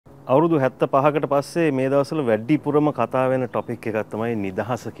අවුරුදු 75කට පස්සේ මේ දවස්වල වැඩිපුරම කතා වෙන ටොපික් එකක් තමයි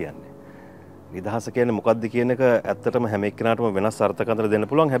නිදහස කියන්නේ. නිදහස කියන්නේ මොකක්ද කියන එක ඇත්තටම හැම එක්කෙනාටම වෙනස් අර්ථකථන දෙන්න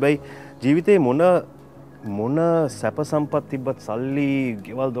පුළුවන්. හැබැයි ජීවිතේ මොන සැප සම්පත් තිබ්බත් සල්ලි,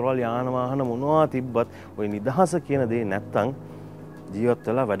 ගෙවල් දොරවල් යාන වාහන මොනවා තිබ්බත් ওই නිදහස කියන දේ නැත්තම් ජීවත්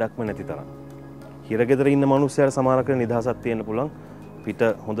වෙලා වැඩක්ම නැති තරම්. හිරගෙදර ඉන්න මිනිස්සුන්ට සමහරකට නිදහසක් තියෙන්න පුළුවන්. පිට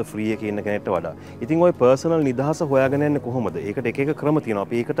හොඳ ෆ්‍රී එකේ ඉන්න කෙනෙක්ට වඩා. ඉතින් ওই පර්සනල් නිදහස හොයාගෙන යන්නේ කොහොමද? ඒකට එක එක ක්‍රම තියෙනවා.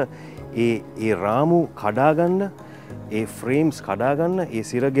 අපි ඒකට ඒ රාමු කඩා ගන්න, ඒ ෆ්‍රේම්ස් කඩා ගන්න, ඒ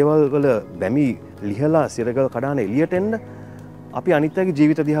සිරගෙවල් වල බැමි ලිහලා සිරගෙවල් කඩාන එළියට එන්න අපි අනිත් අයගේ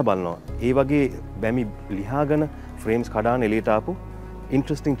ජීවිත දිහා බලනවා. ඒ වගේ බැමි ලිහාගෙන ෆ්‍රේම්ස් කඩාන එළියට ආපු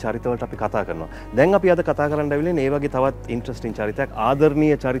ඉන්ට්‍රස්ටිං චරිත වලට අපි කතා කරනවා. දැන් අපි අද කතා කරන්න ඇවිල්ලා මේ වගේ තවත් ඉන්ට්‍රස්ටිං චරිතයක්,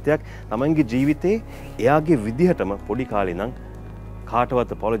 ආදරණීය චරිතයක් තමන්ගේ ජීවිතේ එයාගේ විදිහටම පොඩි කාලේ ඉඳන්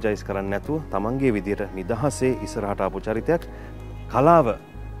කාටවත් අපොලොජයිස් කරන්නේ නැතුව තමන්ගේ විදියට නිදහසේ ඉස්සරහට ආපු චරිතයක්. කලාව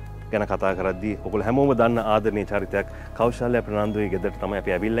ගැන කතා කරද්දී ඔයගොල්ලෝ හැමෝම දන්න ආදරණීය චරිතයක් කෞශල්‍ය ප්‍රනාන්දුගේ ගෙදරට තමයි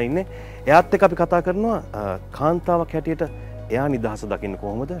අපි ඇවිල්ලා ඉන්නේ. එයාත් එක්ක අපි කතා කරනවා කාන්තාවක් හැටියට එයා නිදහස දකින්න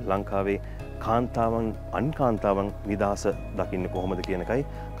කොහොමද, ලංකාවේ කාන්තාවන් අන්කාන්තාවන් නිදහස දකින්න කොහොමද කියන එකයි,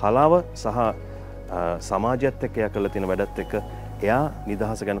 කලාව සහ සමාජයත් එක්ක එයා කරලා තියෙන වැඩත් එක්ක එයා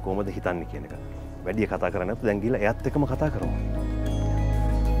නිදහස ගැන කොහොමද හිතන්නේ කියන එක. වැඩි කතා කරන්නේ නැත්නම් දැන් ගිහලා එයාත් එක්කම කතා කරමු.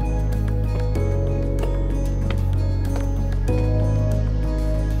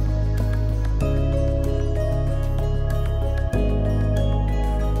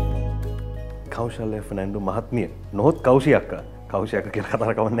 කෞශල්‍ය ෆර්නැන්ඩෝ මහත්මිය. නොහොත් කෞෂි අක්කා. කෞෂි අක්කා කියලා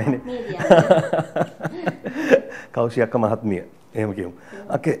කතා කරන්නේ නැහැ කෞෂි අක්කා මහත්මිය. එහෙම කියමු.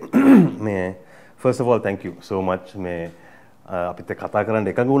 Okay. මේ first of all thank you so much මේ අපිත් එක්ක කතා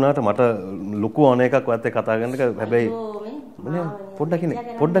කරන්න එකඟ වුණාට මට ලොකු ඕන එකක් ඔයත් එක්ක කතා කරන්න එක. හැබැයි මම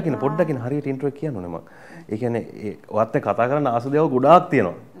පොඩ්ඩකින් හරියට ඉන්ට්‍රෝ එක කියන්න ඕනේ මම. ඒ කියන්නේ ඔයත් එක්ක කතා කරන්න ආස දේවල් ගොඩාක්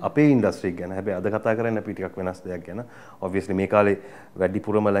තියෙනවා. අපේ ඉන්ඩස්ට්‍රි එක ගැන. හැබැයි අද කතා කරන්නේ අපි ටිකක් වෙනස් දෙයක් ගැන. obviously මේ කාලේ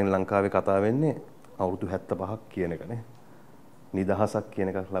වැඩිපුරම ලංකාවේ කතා වෙන්නේ අවුරුදු 75ක් කියන එකනේ. නිදහසක් කියන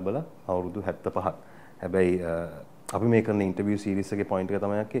එකක් ලැබලා අවුරුදු 75ක්. හැබැයි අපි මේ කරන ඉන්ටර්වියු සීරීස් එකේ පොයින්ට් එක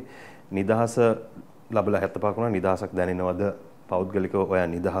තමයි අක්කේ නිදහස ලැබලා 75ක් වුණා. නිදහසක් දැනෙනවද? පෞද්ගලිකව ඔයා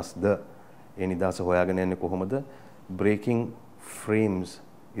නිදහස්ද? ඒ නිදහස හොයාගෙන යන්නේ කොහොමද? breaking frames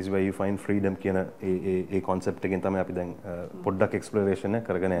is where you find freedom කියන ඒ concept එකෙන් තමයි අපි දැන් පොඩ්ඩක් exploration එක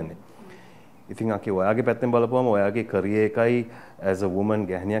කරගෙන යන්නේ. ඉතින් අකේ ඔයාගේ පැත්තෙන් බලපුවම ඔයාගේ career එකයි as a woman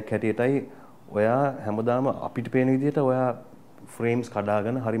ගැහණියක් හැටියටයි ඔයා හැමදාම අපිට පේන විදිහට ඔයා frames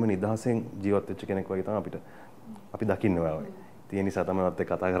කඩාගෙන හරිම නිදහසෙන් ජීවත් වෙච්ච කෙනෙක් වගේ තමයි අපි දකින්නේ ඔයාව. ඒ නිසා තමයි ඔයත්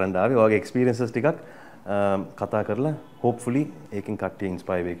එක්ක කතා කරන්න ආවේ. ඔයාගේ experiences ටිකක් කතා කරලා hopefully ඒකෙන් කට්ටිය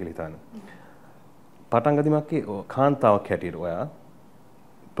inspire වෙයි කියලා හිතන්න. පටන් ගදිමු අක්කේ කාන්තාවක් හැටියට ඔයා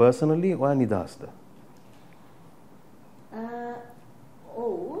personally ඔයා නිදහස්ද?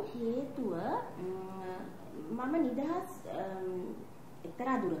 ඔව් හේතුව මම නිදහස්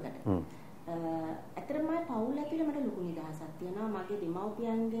එක්තරා දුරකට. ඇත්තටම මම පවුල් ඇතුලේ මට ලොකු නිදහසක් තියෙනවා. මගේ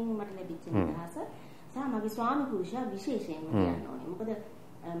දෙමව්පියන්ගෙන් මට ලැබිච්ච නිදහස සහ මගේ ස්වාමි පුරුෂයා විශේෂයෙන්ම කියන්න ඕනේ. මොකද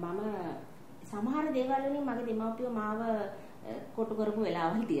මම සමහර දේවල් වලින් මගේ දෙමව්පියෝ මාව කොටු කරපු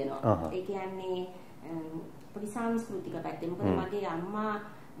වෙලාවල් තියෙනවා. ඒ කියන්නේ පොඩි සංස්කෘතික පැත්තේ. මොකද මගේ අම්මා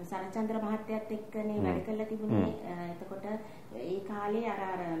සරචන්ද්‍ර මහත්තයත් එක්කනේ වැඩ කරලා තිබුණේ. එතකොට ඒ කාලේ අර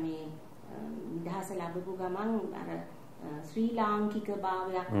මේ නිදහස ලැබපු ගමන් අර ශ්‍රී ලාංකික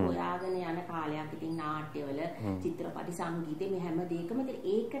භාවයක් හොයාගෙන යන කාලයක්. ඉතින් නාට්‍යවල චිත්‍රපටි සංගීතේ මේ හැම දෙයකම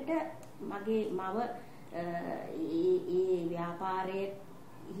ඒකට මගේ මව ඒ ව්‍යාපාරයේ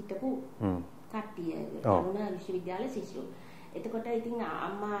හිටපු කට්ටිය වුණ විශ්වවිද්‍යාල ශිෂ්‍යෝ. එතකොට ඉතින්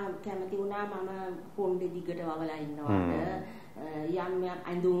අම්මා කැමති වුණා මම පොණ්ඩේ දිගට වවලා ඉන්නවාට යම්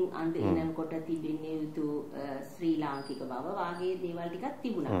අඳුන් අඳිනකොට තිබෙන්නේ යුතු ශ්‍රී ලාංකික බව වාගේ දේවල් ටිකක්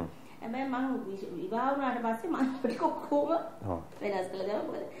තිබුණා. හැබැයි මම විවාහ වුණාට පස්සේ මම ටික කොහොම වෙනස් කළා දැන්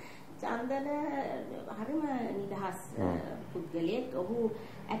මොකද චන්දන හරිම නිදහස් පුද්ගලයෙක්. ඔහු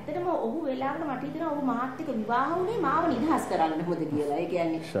ඇත්තටම ඔහු වෙලාවකට මට හිතෙනවා ඔහු මාත් එක්ක විවාහ වුණේ මාව නිදහස් කරන්න හොද කියලා. ඒ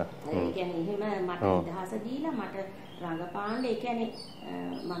කියන්නේ එහෙම මට නිදහස දීලා මට රංගපාන්න. ඒ කියන්නේ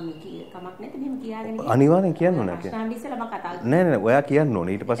මම කමක් නැති මෙහෙම කියාගෙන ඉන්නේ. අනිවාර්යෙන් කියන්න ඕනේ. ස්ටෑන්ඩ් ඉස්සලා මම කතා කරා. නෑ ඔයා කියන්න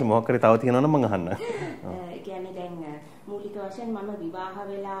ඕනේ. ඊට පස්සේ මොකක් කරේ තව තියනවා නම් මම අහන්න. ඒ කියන්නේ දැන් මූලික වශයෙන් මම විවාහ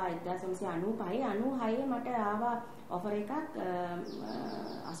වෙලා 1996 මට ආවා ඔෆර් එකක්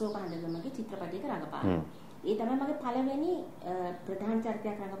අශෝක හඳගමගේ චිත්‍රපටයක රඟපාන්න. ඒ තමයි මගේ පළවෙනි ප්‍රධාන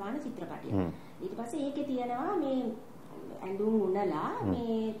චරිතයක් රඟපාන චිත්‍රපටය. ඊට පස්සේ ඒකේ තියෙනවා මේ ඇඳුම් උනලා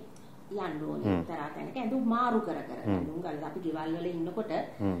මේ යන්න ඕනේ එක්තරා තැනක ඇඳුම් මාරු කර ඇඳුම් ගලලා අපි ගෙවල් වල ඉන්නකොට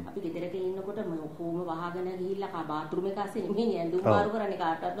අපි ගෙදරක ඉන්නකොට කොහොම වහගෙන ගිහිල්ලා බාත්රූම් එක අස්සේ නෙමෙයි ඇඳුම් මාරු කරන්නේ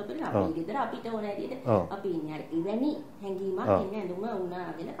කාටවත් නොපෙනෙන අපේ ගෙදර අපිට ඕන හැටියට අපි ඉන්නේ හරි එවැනි හැඟීමක් එන්නේ ඇඳුම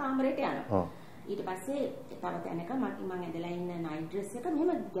උනාගෙන කාමරේට යනවා ඊට පස්සේ තව තැනක මම ඇඳලා ඉන්න නයිට් ඩ්‍රෙස් එක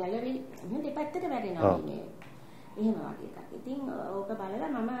මෙහෙම ගැලරි මෙහෙම දෙපැත්තට වැටෙනවා ඉන්නේ එහෙම වගේ එකක්. ඉතින් ඕක බලලා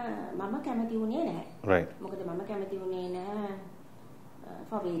මම කැමති වුණේ නැහැ. right. මොකද මම කැමති වුණේ නැහැ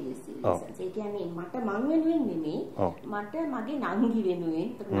for various reasons. ඒ කියන්නේ මට මං වෙනුවෙන් නෙමෙයි මට මගේ නංගි වෙනුවෙන්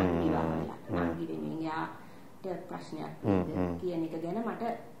නංගි වහලා නංගි වෙනුවෙන් යාට ප්‍රශ්නයක් කියන එක ගැන මට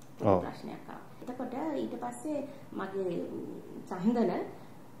ප්‍රශ්නයක් ආවා. එතකොට ඊට පස්සේ මගේ සහඳන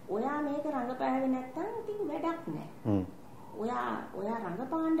ඔයා මේක රංගපෑවේ නැත්තම් ඉතින් වැඩක් නැහැ. ඔයා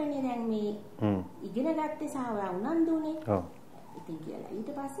රංගපාණ්ඩනේ දැන් මේ ඉගෙන ගත්තේ සහ ඔයා උනන්දුනේ. ඉතින් කියලා.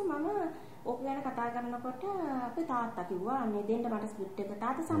 ඊට පස්සේ මම ඕක ගැන කතා කරනකොට අපේ තාත්තා කිව්වා මේ දෙන්න මට ස්ක්‍රිප්ට් එක.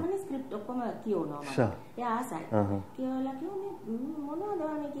 තාත්තා සාමාන්‍ය ස්ක්‍රිප්ට් ඔක්කොම කියවනවා මම. එයා ආසයි. කියලා කිව්වේ මොනවද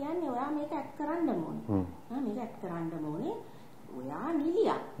මේ කියන්නේ? ඔයා මේක ඇඩ් කරන්න ඕනේ. මේක ඇඩ් කරන්න ඕනේ. ඔයා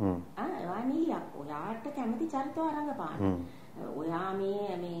නිලියක්. ඔයා නිලියක්. ඔයාට කැමති චරිතව රංගපාන්න. ඔයා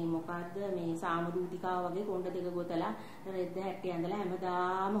මේ මොකද්ද මේ සාමදූතිකාව වගේ කොණ්ඩ දෙක ගොතලා රෙද්ද හැට්ටි ඇඳලා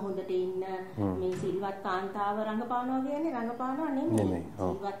හැමදාම හොඳට ඉන්න මේ සිල්වත් කාන්තාව රංගපානවා කියන්නේ රංගපානවා නෙමෙයි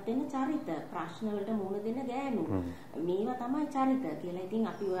සිල්වත් වෙන චරිත ප්‍රශ්න වලට මුහුණ දෙන ගෑනු මේවා තමයි චරිත කියලා. ඉතින්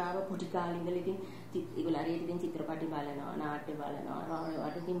අපි ඔයාව පොඩි කාලේ ඉඳලා ඉතින් ඒගොල්ලෝ හරියට ඉතින් චිත්‍රපටි බලනවා නාට්‍ය බලනවා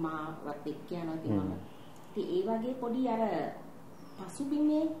ඒවට ඉතින් මාවත් එක්ක යනවා ඉතින් මම ඉතින් ඒ වගේ පොඩි අර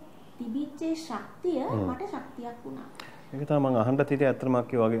පසුබිමේ තිබිච්ච ශක්තිය මට ශක්තියක් වුණා. ඒක තමයි මම අහන්න තියදී ඇත්තටම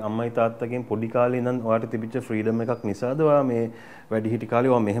අක්කේ වගේ අම්මයි තාත්තගෙන් පොඩි කාලේ ඉඳන් ඔයාලට තිබිච්ච ෆ්‍රීඩම් එකක් නිසාද ඔයා මේ වැඩිහිටි කාලේ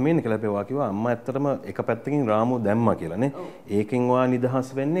ඔයා මෙහෙම ඉන්න කියලා අපි ඔයා කිව්වා අම්මා ඇත්තටම එක පැත්තකින් රාමු දැම්මා කියලා නේ. ඒකෙන් ඔයා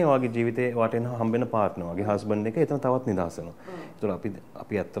නිදහස් වෙන්නේ ඔයාගේ ජීවිතේ ඔයාට එන හම්බෙන පාර්ට්නර් වගේ හස්බන්ඩ් එක එතන තවත් නිදහස් වෙනවා. ඒතකොට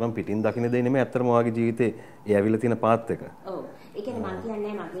අපි ඇත්තටම පිටින් දකින්න දෙන්නේ නෙමෙයි ඇත්තටම ඔයාගේ ජීවිතේ ඒ ඇවිල්ලා තියෙන පාත් එක. ඔව්. ඒ කියන්නේ මම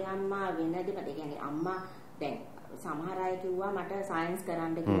කියන්නේ මගේ අම්මා වෙන දෙයක්. ඒ කියන්නේ අම්මා දැන් සමහර අය කිව්වා මට සයන්ස්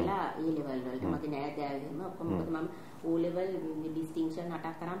කරන්න කියලා ඒ ලෙවල් වලට මගේ නෑදෑයෝ ඔක්කොම මොකද මම O level distinction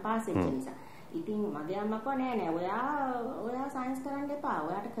 8ක් තරම් පාස් වෙච්ච නිසා. ඉතින් මගේ අම්මා කිව්වා නෑ ඔයා සයන්ස් කරන්න එපා.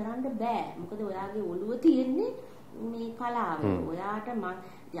 ඔයාට කරන්න බෑ. මොකද ඔයාගේ ඔළුව තියෙන්නේ මේ කලාවේ. ඔයාට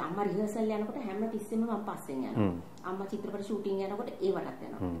අම්මා රිහර්සල් යනකොට හැම තිස්සෙම මම පස්සෙන් යනවා. අම්මා චිත්‍රපට ෂූටින් යනකොට ඒවටත්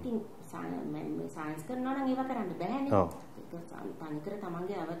යනවා. ඉතින් මේ සයන්ස් කරනවා නම් ඒව කරන්න බෑනේ. ඒක තනිකර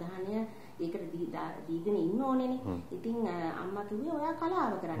තමන්ගේ අවධානය ඒකට දීගෙන ඉන්න ඕනේනේ. ඉතින් අම්මා කිව්වේ ඔයා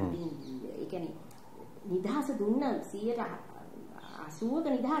කලාව කරන්න. ඉතින් ඒ කියන්නේ නිදහස දුන්න 80ක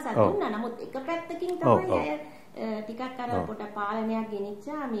නිදහසක් දුන්නා. නමුත් එක පැත්තකින් තමයි අය ටිකක් අර පොට පාලනයක්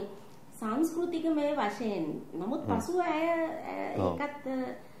ගෙනිච්චා මේ සංස්කෘතික මේ වශයෙන්. නමුත් පසුව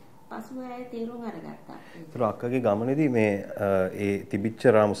අය තේරුම් අරගත්තා. ඒතර අක්කගේ ගමනේදී මේ ඒ තිබිච්ච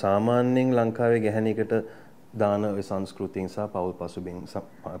රාමු සාමාන්‍යයෙන් ලංකාවේ ගැහණියකට දාන ඔය සංස්කෘතියෙන් සහ පෞල්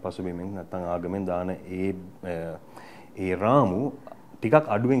පසුබිමින් නැත්නම් ආගමෙන් දාන ඒ රාමු ටිකක්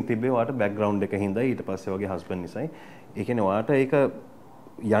අඩුවෙන් තිබ්බේ ඔයාට බෑග්ග්‍රවුන්ඩ් එක හින්දා ඊට පස්සේ වගේ හස්බන්ඩ් නිසායි. ඒ කියන්නේ ඔයාට ඒක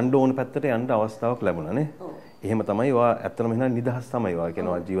යන්න ඕන පැත්තට යන්න අවස්ථාවක් ලැබුණා නේ. එහෙම තමයි ඔයා ඇත්තටම එහෙනම් නිදහස් තමයි ඔයා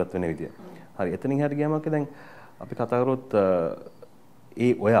කියනවා ජීවත් වෙන විදිය. හරි එතනින් හරි ගියාම දැන් අපි කතා කරොත්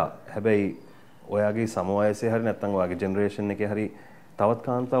ඒ ඔයා හැබැයි ඔයාගේ සම වයසේ හරි නැත්නම් ඔයාගේ ජෙනරේෂන් එකේ හරි තවත්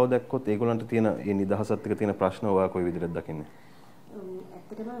කාන්තාව දැක්කොත් ඒගොල්ලන්ට තියෙන මේ නිදහසත් එක්ක තියෙන ප්‍රශ්න ඔයා කොයි විදිහටද දකින්නේ?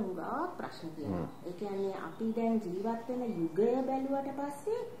 ඇත්තටම උගා ප්‍රශ්න තියෙනවා. ඒ කියන්නේ අපි දැන් ජීවත් වෙන යුගය බැලුවට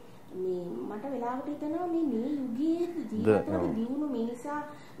පස්සේ මේ මට වෙලාවට හිතෙනවා මේ යුගයේ ජීවත් වෙන දියුණු මිනිසා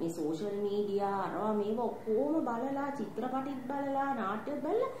මේ සෝෂල් මීඩියා අරවා මේව ඔක්කොම බලලා චිත්‍රපටිත් බලලා නාට්‍යත්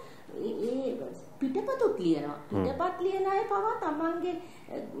බලලා ඒ පිටපතත් ලියනවා. පිටපත් ලියන අය පවා තමන්ගේ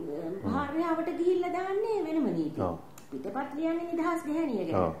භාර්යාවට ගිහිල්ලා දාන්නේ වෙනම නීති. පිටපත් ලියන්නේ නිදහස් ගැහණිය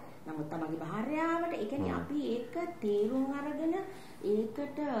ගැන. නමුත් තමන්ගේ භාර්යාවට ඒ කියන්නේ අපි ඒක තේරුම් අරගෙන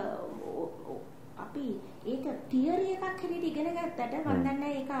ඒකට අපි ඒක තියරි එකක් හැටියට ඉගෙන ගත්තට මම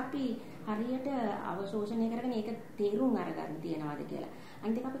දන්නේ ඒක අපි හරියට අවශෝෂණය කරගෙන ඒක තේරුම් අරගන්න තියනවාද කියලා.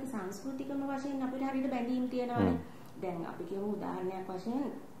 අනිත් එක අපේ සංස්කෘතිකම වශයෙන් අපිට හරියට බැඳීම් තියනවානේ. දැන් අපි කියමු උදාහරණයක් වශයෙන්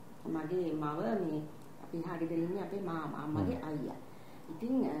මගේ මව මේ අපි හරියට ඉන්නේ අපේ මාමා අම්මගේ අයියා.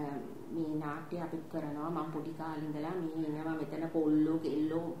 ඉතින් මේ නාට්‍ය අපි කරනවා මම පොඩි කාලේ ඉඳලා මේ එනවා මෙතන කොල්ලෝ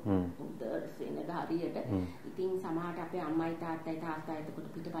කෙල්ලෝ හොඳ සෙනග හරියට. ඉතින් සමහරට අපේ අම්මයි තාත්තා එතකොට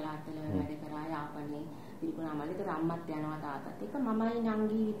පිට පළාත්වල වැඩ කරා යාපනේ පිළිකුණ අමලේට අම්මත් යනවා තාත්තත් එක්ක මමයි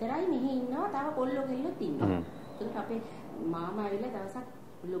නංගි විතරයි මෙහි ඉන්නවා තව කොල්ලෝ කෙල්ලොත් ඉන්නවා. ඒකට අපේ මාමා ඇවිල්ලා දවසක්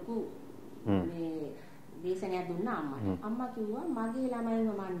ලොකු මේ දේශනයක් දුන්නා අම්මට. අම්මා කිව්වා මගේ ළමයිව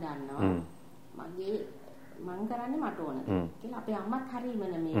මන් දන්නවා. මං කරන්නේ මට ඕනද කියලා අපේ අම්මත් හරියම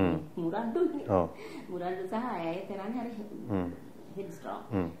මේ මුරණ්ඩුනේ. මුරණ්ඩු සහ ඇය කරන්නේ හරි headstrong.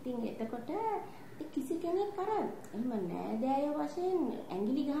 ඉතින් එතකොට කිසි කෙනෙක් අර එහෙම නෑදෑයෝ වශයෙන්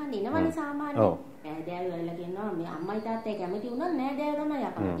ඇඟිලි ගහන්න එනවනේ සාමාන්‍යයෙන්. නෑදෑයෝ වෙලා කියනවා මේ අම්මයි තාත්තයි කැමති වුණා නෑදෑයෝ තමයි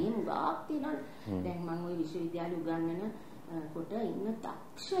අපේ මුගාක් තියෙනවා. දැන් මම ওই විශ්වවිද්‍යාලේ උගන්වන කොට ඉන්න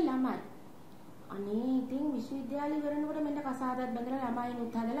දක්ෂ ළමයි. අනේ ඉතින් විශ්වවිද්‍යාලේ ඉවරනකොට මෙන්න කසාදත් බඳලා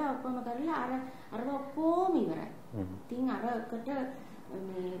ළමයිනුත් හදලා ඔක්කොම කරලා අර ඔක්කොම ඉවරයි. ඉතින් අරකට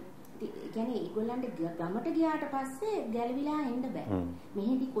මේ කියන්නේ ඒගොල්ලන්ට ගමට ගියාට පස්සේ ගැලවිලා එන්න බෑ.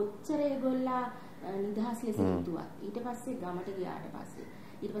 මෙහෙදි කොච්චර ඒගොල්ලා නිදහස් ලෙස හිතුවා. ඊට පස්සේ ගමට ගියාට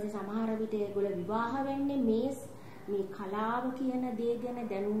පස්සේ සමහර විට ඒගොල්ලෝ විවාහ වෙන්නේ මේ කලාව කියන දේ ගැන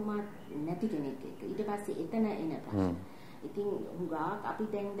දැනුමක් නැති කෙනෙක් එක්ක. ඊට පස්සේ එතන එන ප්‍රශ්න. ඉතින් හුඟක් අපි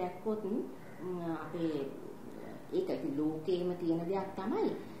දැන් දැක්කොත් අපේ ඒක ලෝකේම තියෙන දෙයක්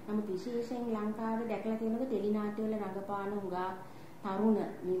තමයි. නමුත් විශේෂයෙන් ලංකාවේ දැකලා තියෙනක ටෙලි නාට්‍යවල රඟපාන හුඟක් තරුණ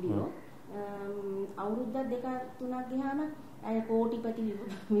නිලියෝ අවුරුද්දක් දෙක තුනක් ගියාම අය කෝටිපති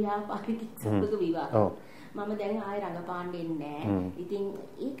ව්‍යාපාරිකෙක් සමග විවාහ. මම දැන් ආයෙ රඟපාන්න එන්නේ නැහැ. ඉතින්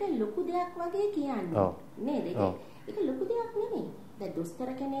ඒක ලොකු දෙයක් වගේ කියන්නේ. නේද? ඒක ලොකු දෙයක් නෙමෙයි. දැන් දොස්තර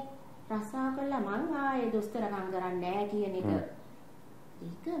කෙනෙක් රසා කළා මං ආයෙ දොස්තරකම් කරන්නේ නැහැ කියන එක.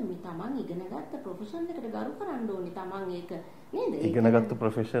 ඒක මේ තමන් ඉගෙනගත්ත ප්‍රොෆෙෂන් එකට ගරු කරන්න ඕනේ. තමන් ඒක නේද? ඉගෙනගත්ත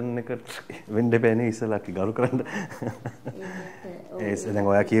ප්‍රොෆෙෂන් එකට වෙන්න බෑනේ ඉස්සලා ගරු කරන්න. ඒත් දැන්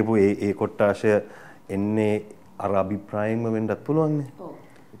ඔයා කියපු ඒ කොට්ටාශය එන්නේ අර අභිප්‍රායෙන්ම වෙන්නත් පුළුවන් නේ. ඔව්.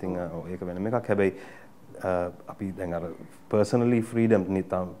 ඉතින් ඒක වෙනම එකක්. හැබැයි අපි දැන් අර පර්සනලි ෆ්‍රීඩම්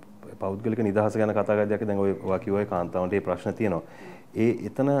පෞද්ගලික නිදහස ගැන කතා කරද්දී දැන් ඔයා කිව්වා කාන්තාවන්ට මේ ප්‍රශ්න තියෙනවා.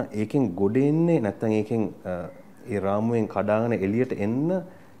 එතන ඒකෙන් ගොඩ එන්නේ නැත්නම් ඒකෙන් ඒ රාමුවෙන් කඩාගෙන එළියට එන්න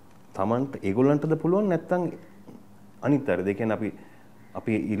Tamanට ඒගොල්ලන්ටද පුළුවන් නැත්නම් අනිත් අය. ඒ කියන්නේ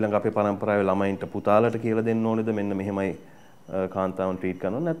අපි ඊළඟ අපේ පරම්පරාවේ ළමයින්ට පුතාලට කියලා දෙන්න ඕනේද මෙන්න මෙහෙමයි කාන්තාවන් ට්‍රීට්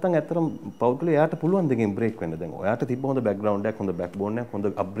කරනවා නැත්නම් ඇත්තටම පෞද්ගලික එයාට පුළුවන් දෙකෙන් බ්‍රේක් වෙන්න. දැන් ඔයාට තිබ්බ හොඳ බෑග්ග්‍රවුන්ඩ් එකක් හොඳ බෑක්බෝන් එකක් හොඳ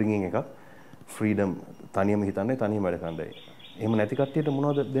අප්බ්‍රින්ගින් එකක් ෆ්‍රීඩම් තනියම හිතන්නේ තනියම වැඩ කරන්නයි. එහෙම නැති කට්ටියට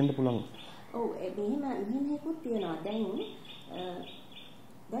මොනවද දෙන්න පුළුවන්? ඔව් මෙහෙම හේකුත් තියෙනවා.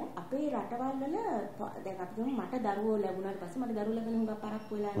 දැන් අපේ රටවල් වල දැන් අපි කියමු මට දරුවෝ ලැබුණාට පස්සේ මට දරුවෝ ලැබෙන හුඟක්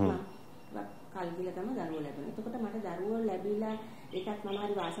පරක්කු වෙලා මම කල්ගිල තමයි දරුවෝ ලැබුණේ. එතකොට මට දරුවෝ ලැබිලා ඒකත් මම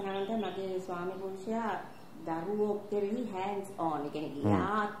හරි වාසනාවන්තයි මගේ ස්වාමි පුරුෂයා දරුවෝ කෙරෙහි hands on කියන්නේ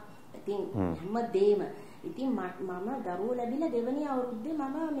ගියා. ඉතින් හැමදේම ඉතින් මම දරුවෝ ලැබිලා දෙවෙනි අවුරුද්දේ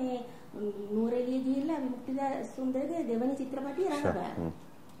මම මේ නුවරඑළිය ගිහිල්ලා විමුක්තිද සුන්දරගේ දෙවෙනි චිත්‍රපටිය රඟපෑවා.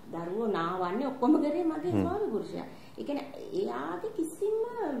 දරුවෝ නාවන්නේ ඔක්කොම කරේ මගේ ස්වාමි පුරුෂයා. ඒ කියන්නේ එයාගේ කිසි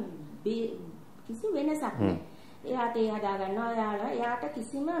වෙනසක් නැහැ. එයාට ඒ හදා ගන්නවා එයාට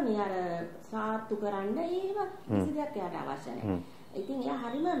කිසිම මේ අර සාත්තු කරන්න ඒව කිසි දෙයක් එයාට අවශ්‍ය නැහැ. ඉතින් එයා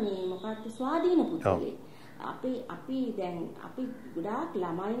හරිම මේ මොකක්ද ස්වාධීන පුද්ගලෙක්. අපි ගොඩාක්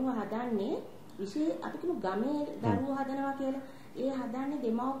ළමයින්ව හදන්නේ විශේෂ අපි කියමු ගමේ දරුවෝ හදනවා කියලා. ඒ හදන්නේ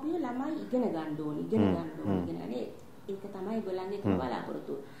දෙමව්පියෝ ළමයි ඉගෙන ගන්න ඕනේ. ඒක තමයි ඒගොල්ලන්ගේ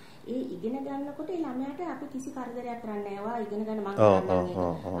බලාපොරොත්තුව. ඒ ඉගෙන ගන්නකොට ඒ ළමයාට අපි කිසි කරදරයක් කරන්නේ නැහැ. වා ඉගෙන ගන්න මං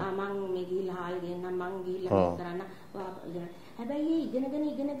මං මේ ගිහිල්ලා හාල් ගෙන්නම් මං ගිහිල්ලා මේක කරන්න. හැබැයි ඒ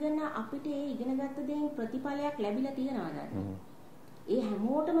ඉගෙනගෙන අපිට ඒ ඉගෙනගත්ත දේෙන් ප්‍රතිඵලයක් ලැබිලා තියනවාද? ඒ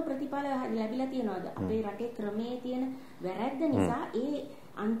හැමෝටම ප්‍රතිඵල ලැබිලා තියනවාද? අපේ රටේ ක්‍රමයේ තියෙන වැරැද්ද නිසා ඒ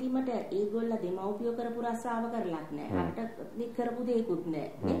අන්තිමට ඒගොල්ල දෙමව්පියෝ කරපු රස්සාව කරලත් නැහැ. රට කරපු දෙයක්වත්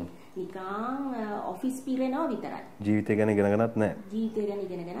නැහැ. නිකන් ඔෆිස් පිරෙනවා විතරයි. ජීවිතය ගැන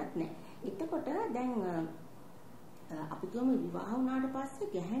ඉගෙනගනත් නැහැ. එතකොට දැන් අපි කියමු විවාහ වුණාට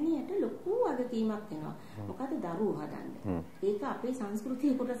පස්සේ ගැහණියට ලොකු වගකීමක් එනවා. මොකද දරුවෝ හදන්න. ඒක අපේ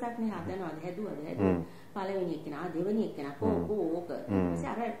සංස්කෘතියේ කොටසක් නේ හදනවාද හැදුවද? පළවෙනි එක්කෙනා දෙවෙනි එක්කෙනා ඕක.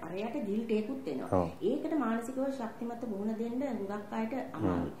 අරයට ගිල්ට් එකකුත් එනවා. ඒකට මානසිකව ශක්තිමත් වුණ දෙන්න හුඟක් අයට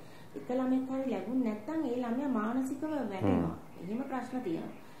අමාරුයි. එක ළමෙක් හරි ලැබුණ නැත්නම් ඒ ළමයා මානසිකව වැටෙනවා. එහෙම ප්‍රශ්න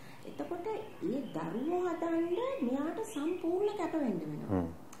තියෙනවා. එතකොට ඒ දරුවෝ හදන්න මෙයාට සම්පූර්ණ කැප වෙන්න වෙනවා.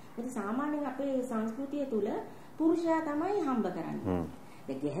 මොකද සාමාන්‍යයෙන් අපේ සංස්කෘතිය තුල පුරුෂයා තමයි හම්බ කරන්නේ.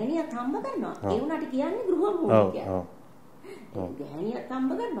 ඒ ගැහණියත් හම්බ කරනවා. ඒ උනාට කියන්නේ ගෘහභූමික. ගැහණියත්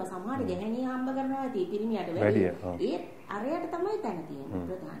හම්බ කරනවා. සමහර ගැහණිය හම්බ කරනවා පිරිමියට වැඩි. ඒ අරයට තමයි තැන තියෙන්නේ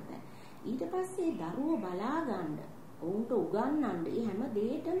ප්‍රධාන තැන. ඊට පස්සේ දරුවෝ බලා ගන්න, ඔවුන්ට උගන්වන්න, මේ හැම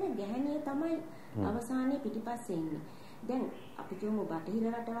දෙයකම ගැහණිය තමයි අවසානයේ පිටිපස්සේ ඉන්නේ. දැන් අපි කියමු බටහිර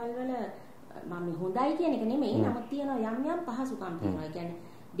රටවල් වල මම හොඳයි කියන එක නෙමෙයි. නමුත් තියෙනවා යම් පහසුකම් තියෙනවා. ඒ කියන්නේ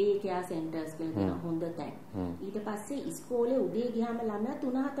ඩේ කෙයාර් සෙන්ටර්ස් කියලා තියෙන හොඳ තැන්. ඊට පස්සේ ඉස්කෝලේ උදේ ගියාම ළමයා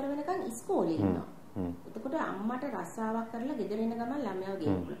 3-4 වෙනකන් ඉස්කෝලේ ඉන්නවා. එතකොට අම්මට රස්සාවක් කරලා ගෙදර එන ගමන් ළමයාව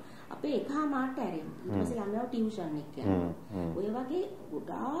ගෙනියනවා. අපේ එකමාරට ඇරෙන්නේ. ඊට පස්සේ ළමයාව ටියුෂන් එක යනවා. ඔය වගේ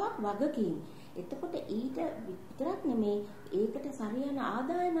ගොඩාක් වගකීම්. එතකොට ඊට විතරක් නෙමෙයි ඒකට සරියන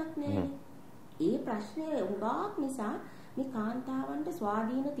ආදායමක් නැහැ. ඒ ප්‍රශ්නේ උගාක් නිසා මේ කාන්තාවන්ට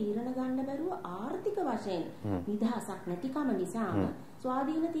ස්වාධීන තීරණ ගන්න බැරුව ආර්ථික වශයෙන් නිදහසක් නැතිකම නිසාම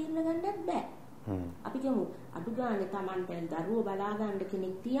ස්වාධීන තීරණ ගන්නත් බෑ. අපි කියමු අඩු ගානේ Tamante දරුවෝ බලා ගන්න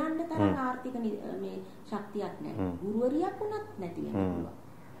කෙනෙක් තියන්න තරම් ආර්ථික මේ ශක්තියක් නැහැ. ගුරුවරියක් වුණත් නැති වෙනවා.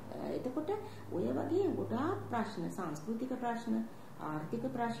 එතකොට ඔය වගේ ගොඩාක් ප්‍රශ්න, සංස්කෘතික ප්‍රශ්න, ආර්ථික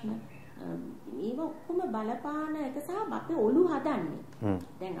ප්‍රශ්න මේව ඔක්කොම බලපාන එක සහ අපේ ඔළුව හදන්නේ.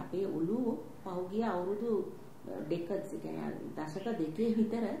 දැන් අපේ ඔළුව පහුගිය අවුරුදු දශක දෙකේ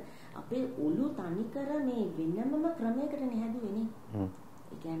විතර අපේ ඔළුව තනිකර මේ වෙනමම ක්‍රමයකට නැහැදුවේ නේ.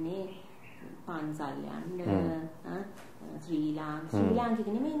 ඒ කියන්නේ පන්සල් යන්න ශ්‍රී ලාංකික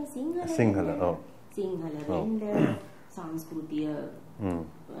නෙමෙයි සිංහල වෙන්න සංස්කෘතිය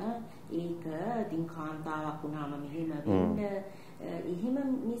ඒක ඉතින් කාන්තාවක් වුණාම මෙහෙම වෙන්න එහෙම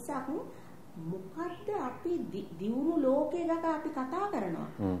මිසක් මොකද්ද අපි දියුණු ලෝකයක අපි කතා කරනවා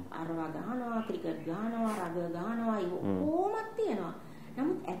අරවා ගහනවා ක්‍රිකට් ගහනවා රග ගහනවා ඒ කොහොමද තියෙනවා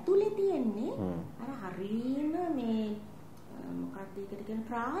නමුත් ඇතුලේ තියෙන්නේ අර හරීම මේ මොකක්ද ඒකට කියන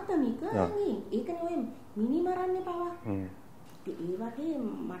ප්‍රාථමික ඒකනේ ඔය මිනි මරන්නේ පවා ඒ වගේ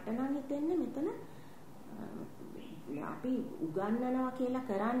මට නම් හිතෙන්නේ මෙතන අපි උගන්වනවා කියලා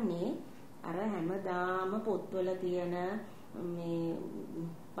කරන්නේ අර හැමදාම පොත්වල තියෙන මේ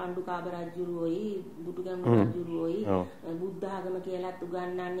පණ්ඩුකාභ රජුරුවෝයි දුටුගැමුණු රජුරුවෝයි බුද්ධ ආගම කියලාත්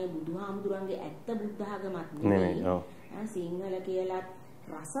උගන්වන්නේ බුදුහාමුදුරන්ගේ ඇත්ත බුද්ධ ආගමක් නෙමෙයි සිංහල කියලාත්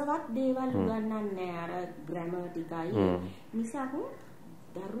රසවත් දේවල් උගන්වන්නේ අර ග්‍රැමර් ටිකයි මිසක්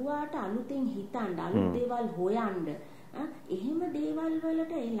දරුවාට අලුතෙන් හිතන්න අලුත් දේවල් හොයන්න එහෙම දේවල්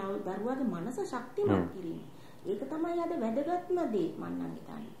වලට ඒ දරුවාගේ මනස ශක්තිමත් කිරීම ඒක තමයි අද වැදගත්ම දේ මම නම්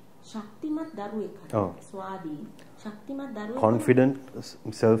හිතන්නේ ශක්තිමත් දරුවෙක් හදන්න ස්වාධීන ශක්තිමත් දරුවෙක් confident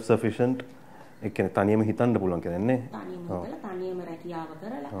self sufficient ඒ කියන්නේ තනියම හිතන්න පුළුවන් කියන්නේ තනියම හිතලා තනියම රැකියාව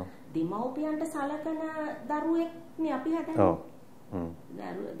කරලා දෙමව්පියන්ට සලකන දරුවෙක් නේ අපි හදන්නේ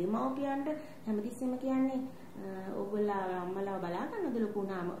දෙමව්පියන්ට හැමතිස්සෙම කියන්නේ ඕගොල්ලෝ අම්මලා බලා ගන්නද ලොකු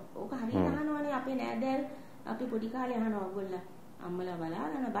වුණාම ඕක හරියට අහනවනේ අපේ නෑදෑයෝ අපි පොඩි කාලේ අහනවා ඕගොල්ලෝ අම්මලා බලා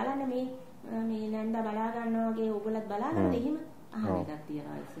ගන්න බලන්න මේ නැන්දා බලා ගන්නවා වගේ ඕගොල්ලොත් බලා ගන්නද එහෙම අහන එකක්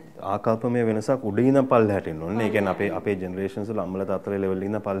තියෙනවා ඉතින් ආකල්පමය වෙනසක් උඩින් ඉඳන් පල්ලෙහාට එන්න ඕනේ. ඒ කියන්නේ අපේ ජෙනරේෂන්ස් වල අම්මලා තාත්තලා ලෙවල්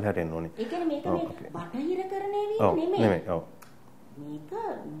ඉඳන් පල්ලෙහාට එන්න ඕනේ. ඒ කියන්නේ මේක මේ බටහිර කරන නෙමෙයි. ඔව්. මේක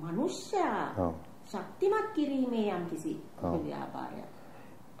මනුෂ්‍යයා ශක්තිමත් කිරීමේ යම්කිසි ව්‍යාපාරයක්.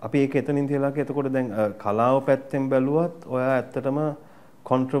 අපි ඒක එතනින් තියලා එතකොට දැන් කලාව පැත්තෙන් බැලුවත් ඔයා ඇත්තටම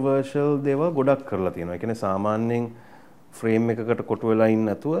controversial දේවල් ගොඩක් කරලා තියෙනවා. ඒ කියන්නේ සාමාන්‍යයෙන් ෆ්‍රේම් එකකට කොටු වෙලා ඉන්න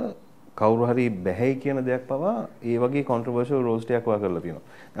නැතුව කවුරු හරි බැහැයි කියන දෙයක් පවා ඒ වගේ controversial roles ටිකක් වා කරලා තියෙනවා.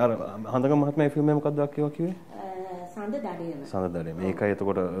 අර හඳගම මහත්මයා ෆිල්ම් එක මොකක්ද කිව්වේ? සඳ දඩේම. සඳ දඩේම. මේකයි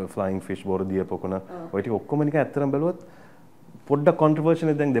එතකොට flying fish බොරදිය පොකුණ ඔය ටික ඔක්කොම නිකන් ඇත්තටම බැලුවොත් පොඩ්ඩක්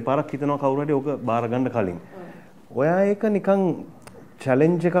controversial දැන් දෙපාරක් හිතනවා කවුරු හරි ඕක බාර ගන්න කලින්. ඔයා ඒක නිකන්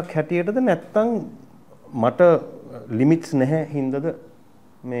challenge එකක් හැටියටද නැත්නම් මට limits නැහැ හින්දාද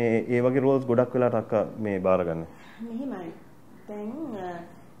මේ ඒ වගේ roles ගොඩක් වෙලාට අක්කා මේ බාර ගන්න. මෙහෙමයි. දැන්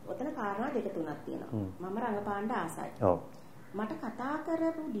ඔතන කාරණා දෙක තුනක් තියෙනවා. මම රංගපාන්න ආසයි. ඔව්. මට කතා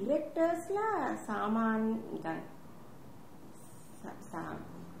කරපු ඩිරෙක්ටර්ස්ලා සාමාන්‍ය නිකන්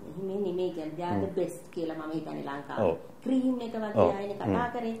එහෙම නෙමෙයි කියන්නේ the best කියලා මම හිතන්නේ ලංකාවේ. ක්‍රීම් එක වගේ ආයෙත් කතා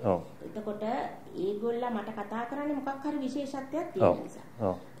කරේ. එතකොට ඒගොල්ලා මට කතා කරන්නේ මොකක් හරි විශේෂත්වයක් තියෙන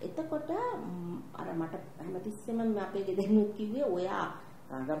නිසා. එතකොට අර මට හැමතිස්සෙම අපේ දෙදෙනෙක් කිව්වේ ඔයා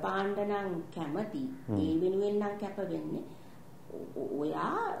රංගපාන්න නම් කැමති. ඒ වෙනුවෙන් නම් කැප වෙන්නේ.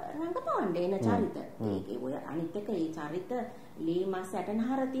 ඔයා රංගපාන්න එන චරිත. ඒකේ ඔය අනිත් එක ඒ චරිත ලේ මස්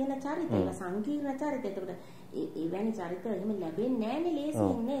ඇටනහර තියෙන චරිත. ඒක සංකීර්ණ චරිත. එතකොට ඒ වැනි චරිත එහෙම ලැබෙන්නේ නැහැනේ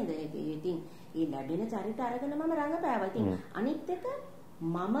ලේසියෙන් නේද? ඉතින් ඒ ලැබෙන චරිත අරගෙන මම රංගපෑවා. ඉතින් අනිත් එක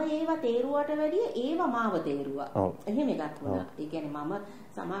මම ඒව තේරුවට වැඩිය ඒව මාව තේරුවා. එහෙම එකක් වුණා. ඒ කියන්නේ මම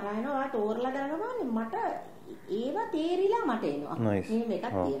සමහර අයන ඔයා තෝරලා දානවා මට ඒව තේරිලා මට එනවා. එහෙම එකක්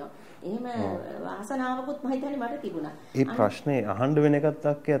තියෙනවා. එහෙම වාසනාවකුත් මම හිතන්නේ මට තිබුණා. ඒ ප්‍රශ්නේ අහන්න වෙන එකත්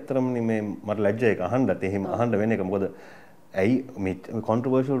අක්කේ ඇත්තටම මේ මට ලැජ්ජා ඒක අහන්නත් එහෙම අහන්න වෙන එක. මොකද ඇයි මේ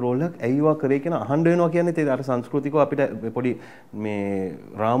controversial role එකක් ඇයිවා කරේ කියන අහන්න වෙනවා කියන්නේ ඒ අර සංස්කෘතිකව අපිට පොඩි මේ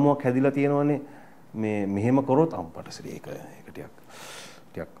රාමුවක් හැදිලා තියෙනවනේ. මේ මෙහෙම කරොත් අම්පටසරි ඒක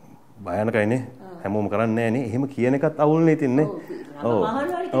ටිකක් භයානකයිනේ. හැමෝම කරන්නේ නැහනේ. එහෙම කියන එකත් අවුල්නේ තින්නේ.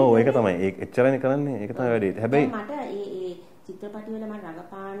 ඔව් ඒක තමයි. ඒක එච්චරනේ කරන්නේ. ඒක තමයි වැඩේ. හැබැයි මට ඒ චිත්‍රපටි වල මම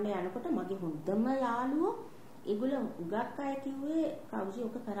රඟපාන්න යනකොට මගේ හොඳම යාළුවෝ ඒගොල්ලෝ උගක් අය කිව්වේ කවුරුයි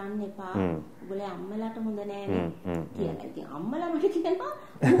ඔක කරන්න එපා. ඒගොල්ලෝ අම්මලාට හොඳ නෑනේ කියලා. ඉතින් අම්මලා මට කියනවා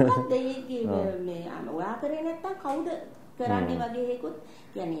මොකක්ද මේ ඔයා කරේ නැත්තම් කවුද කරන්නේ වගේ හේකුත්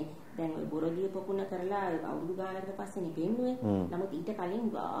කියන්නේ දැන් ඔය බොරදිය පොකුණ කරලා අවුරුදු ගානකට පස්සේනේ පෙන්නුවේ. නමුත් ඊට කලින්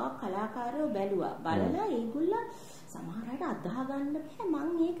කලාකාරයෝ බැලුවා. බලලා ඒගොල්ලෝ සමහර අයට අදාහ ගන්න බෑ මං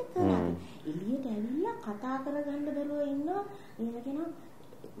මේක කරා. එළියට ඇවිල්ලා කතා කරගන්න බැරුව ඉන්නවා. එහෙම කියනවා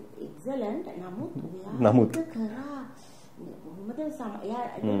එක්සලන්ට් නමුත් කරා කොහොමද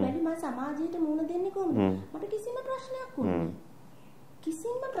මම සමාජයට මුණ දෙන්නේ කොහොමද? මට කිසිම ප්‍රශ්නයක් වුණේ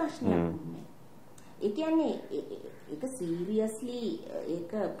නැහැ. ඒ කියන්නේ ඒක සීරියස්ලි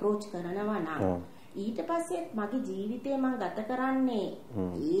ඒක අප්‍රෝච් කරනවා නම් ඊට පස්සේ මගේ ජීවිතේ මම ගත කරන්නේ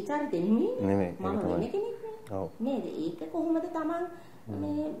ඒ චරිතෙ නෙමෙයි මම වෙන කෙනෙක් නේද? ඒක කොහොමද Taman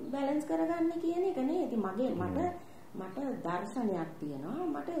මේ බැලන්ස් කරගන්නේ කියන එක නේද? මට දර්ශනයක් තියෙනවා,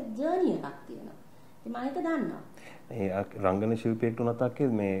 මට ජර්නි එකක් තියෙනවා. ඉතින් මම ඒක දන්නවා. ඒ රංගන ශිල්පියෙක්ට උනත් අක්කේ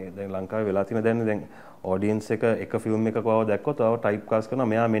මේ දැන් ලංකාවේ වෙලා තියෙන දැන් ඔඩියන්ස් එක ෆිල්ම් එකක වව දැක්කොත් ඔයාව ටයිප් කාස්ට් කරනවා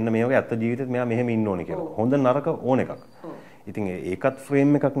මෙයා මෙන්න මේ වගේ ඇත්ත ජීවිතේත් මෙයා මෙහෙම ඉන්න ඕනේ කියලා. හොඳ නරක ඕන එකක්. ඉතින් ඒකත්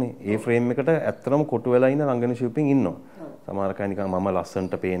ෆ්‍රේම් එකක්නේ. ඒ ෆ්‍රේම් එකට ඇත්තටම කොටු වෙලා ඉන්න රංගන ශිල්පින් ඉන්නවා. සමහර කයි නිකන් මම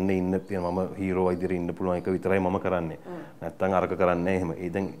ලස්සන්ට පේන්න ඉන්න මම හීරෝ විදිහට ඉන්න පුළුවන් එක විතරයි මම කරන්නේ. නැත්තම් අරක කරන්නේ නැහැ එහෙම. ඒ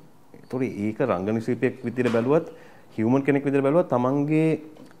දැන් ඒතොර ඒක රංගන ශිල්පියෙක් විදිහට බැලුවත් හියුමන් කෙනෙක් විදිහට බැලුවත් තමන්ගේ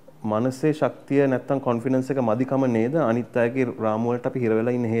මනසේ ශක්තිය නැත්තම් කොන්ෆිඩන්ස් එක මදිකම නේද අනිත් අයගේ රාමු වලට අපි හිර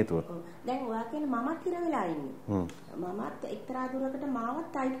වෙලා ඉන්න හේතුව. දැන් ඔයා කියන්නේ මමත් හිර වෙලා ඉන්නේ. මමත් එක්තරා දුරකට මාවත්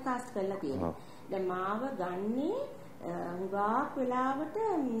ටයිප් කාස්ට් කරලා තියෙනවා. දැන් මාව ගන්නේ හුඟක් වෙලාවට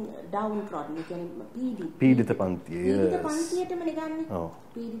ඩවුන් ට්‍රොඩන් කියන්නේ පීඩිත පන්තියටමනේ ගන්නේ.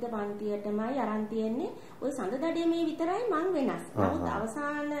 පීඩිත පන්තියටමයි අරන් තියෙන්නේ. ওই සඳදඩේ මේ විතරයි මං වෙනස්. නමුත්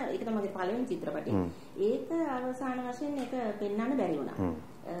අවසාන ඒක තමයි මගේ පළවෙනි චිත්‍රපටය. ඒක අවසාන වශයෙන් ඒක පෙන්වන්න බැරි වුණා.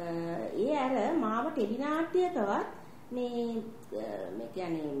 ඒ අර මාව ටෙලිනාට්‍යකවත් මේ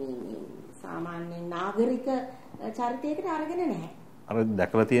කියන්නේ මේ සාමාන්‍ය නාගරික චරිතයකට අරගෙන නැහැ. අර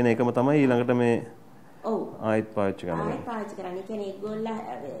දැකලා තියෙන එකම තමයි ඊළඟට මේ ඔව් ආයෙත් පාවිච්චි කරනවා. ආයෙත් පාවිච්චි කරන්නේ. කියන්නේ ඒගොල්ලෝ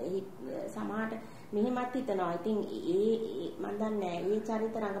සමහරට මෙහෙමත් හිතනවා. ඉතින් මම දන්නේ නැහැ. මේ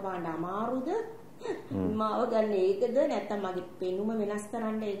චරිත රඟපාන්න අමාරුද? මාව ගන්න ඒකද නැත්නම් මගේ පෙනුම වෙනස්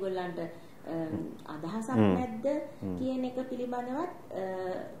කරන්න ඒගොල්ලන්ට අදහසක් නැද්ද කියන එක පිළිබඳවත්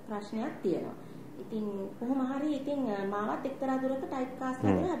ප්‍රශ්නයක් තියෙනවා. ඉතින් කොහොම හරි ඉතින් මාවත් එක්තරා දුරක ටයිප් කාස්ට්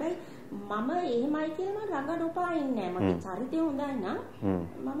කරනවා. හැබැයි මම එහෙමයි කියලා මම රඟ නොපා ඉන්නේ නැහැ. මගේ චරිතය හොඳයි නම්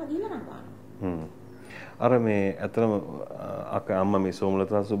මම ගිහලා රඟපානවා. අර මේ ඇත්තම අම්මා මේ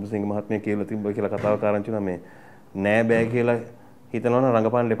සෝමලතා සුබසිංහ මහත්මිය කියලා තිබ්බා කියලා කතාවක් ආරංචි වුණා මේ නෑ බෑ කියලා හිතනවා නම්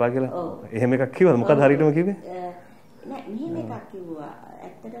රඟපාන්න එපා කියලා. එහෙම එකක් කිව්වද? මොකද හරියටම කිව්වේ? නෑ මෙහෙම එකක් කිව්වා.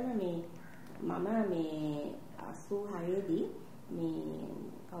 ඇත්තටම මේ මම මේ 86 දී මේ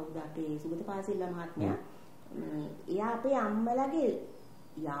කවුද අපේ සුගත පාසිල්ලා මහත්මයා මේ එයා අපේ අම්මලාගේ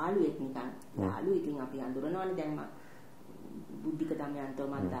යාළුවෙක් නිකන්. යාළුවෝ ඉතින් අපි අඳුරනවානේ දැන් මම බුද්ධික දමයන්තව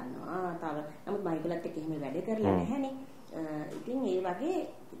මම දන්නවා. තව නමුත් මයිකලත් එක්ක එහෙම වැඩ කරලා නැහැනේ. ඉතින් ඒ වගේ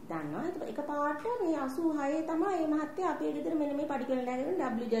දන්නවා. එකපාරට මේ 86 තමයි මේ මහත්තයා අපේ ගෙදර මෙන්න මේ පඩි කරලා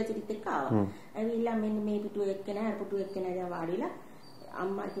නැගෙන WJසිරිත් එක්ක ආවා. ඇවිල්ලා මෙන්න මේ පිටුව එක්ක නෑ පුටුව එක්ක නෑ දැන් වාඩිලා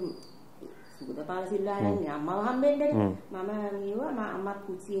අම්මා ඉතින් සුගතපාල සිල්ලායන් අම්මව හම්බෙන්නනේ. මම ගිහුවා මම අම්මා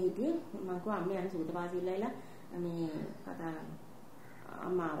කුස්සියේ හිටියේ. මම කිව්වා අම්මේ අනේ සුගතපාල සිල්ලායිලා මේ කතා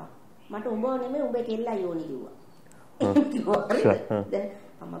අම්මාව. මට උඹ නෙමෙයි උඹේ කෙල්ලයි ඕනේ කිව්වා. දැන්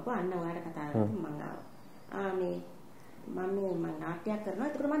අම්මා අන්න ඔයාලට කතා කරලා මම ආවා. මේ මම නාට්‍යයක් කරනවා.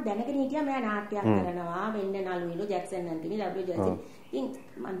 ඒකට මම දැනගෙන හිටියා මම නාට්‍යයක් කරනවා. වෙන්න නළුවිලු ජැක්සන් නැන්තිනි ලබ්ලු ජැක්සන්. ඉතින්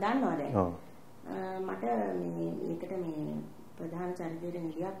මම දන්නවා දැන්. මට මේ ඒකට මේ ප්‍රධාන චරිතයට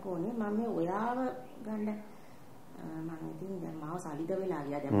නිලියක් ඕනේ. මම මේ ඔයාව ගන්න මම ඉතින් දැන් මාව සලිද වෙලා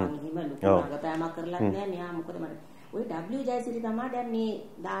ගියා. දැන් මම එහෙම ලොකු නගපෑමක් කරලත් නෑ. මෙයා මොකද මට ওই WJසිරි තමයි දැන් මේ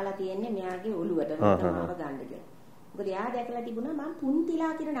දාලා තියෙන්නේ මෙයාගේ ඔළුවට මාව ගන්න කියලා. මොකද එයා දැකලා තිබුණා මම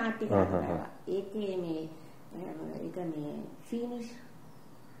පුන්තිලා කියන නාට්‍ය කරනවා. ඒකේ මේ ඒක මේ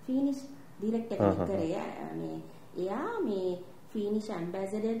ෆිනිෂ් ඩිරෙක්ටර් කෙනෙක් කරේ මේ එයා මේ ෆිනිෂ්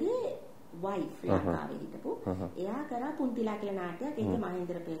ඇම්බැසඩර්ගේ වයිෆ් ලංකාවේ හිටපු. එයා කරා පුන්තිලා කියලා නාට්‍යයක්. ඒකේ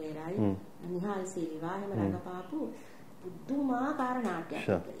මහේන්ද්‍ර පෙරේරායි නිහාල් සිල්වා එහෙම රඟපාපු පුදුමාකාර නාට්‍යයක්.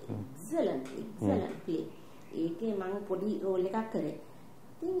 Excellent play. ඒකේ මම පොඩි රෝල් එකක් කරේ.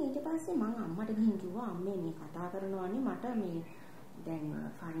 ඉතින් ඊට පස්සේ මම අම්මට ගිහින් කිව්වා අම්මේ මේ කතා කරනවානේ මට මේ දැන්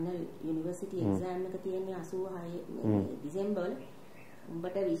ෆයිනල් යුනිවර්සිටි එක්සෑම් එක තියෙන්නේ 86 දෙසැම්බර් වල.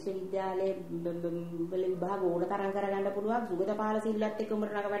 උඹට විශ්වවිද්‍යාලයේ විභාග ඕන තරම් කරගන්න පුළුවන්. සුගතපාල සිල්ලත් එක්ක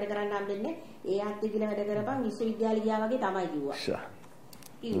උඹට රඟ වැඩ කරන්න හම්බෙන්නේ. ඒ ආත් කියලා වැඩ කරපන් විශ්වවිද්‍යාලේ ගියා වගේ තමයි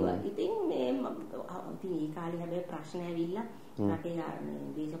කිව්වා. ඉතින් මේ ඒ කාලේ හැබැයි ප්‍රශ්න ඇවිල්ලා රටේ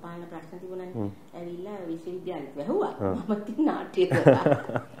දේශපාලන ප්‍රශ්න තිබුණානේ. ඇවිල්ලා විශ්වවිද්‍යාලෙත් වැහුවා. මම ඉතින් නාට්‍ය කරා.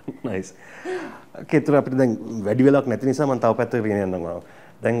 නයිස්. කේතර අපිට දැන් වැඩි වෙලාවක් නැති නිසා මම තව පැත්තකට ගෙනියන්නම්.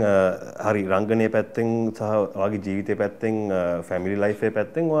 දැන් හරි රංගනයේ පැත්තෙන් සහ ඔයාගේ ජීවිතයේ පැත්තෙන් ෆැමිලි ලයිෆ් එකේ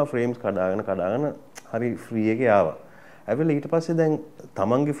පැත්තෙන් ඔයා ෆ්‍රේම්ස් කඩාගෙන හරි ෆ්‍රී එකේ ආවා. ඇවිල්ලා ඊට පස්සේ දැන්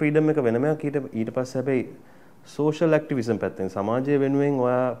තමන්ගේ ෆ්‍රීඩම් එක වෙනම ඊට පස්සේ හැබැයි සෝෂල් ඇක්ටිවිසම් පැත්තෙන් සමාජය වෙනුවෙන්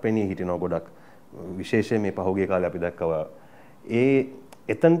ඔයා පෙනී හිටිනවා ගොඩක්. විශේෂයෙන් මේ පහුගිය කාලේ අපි දැක්කවා.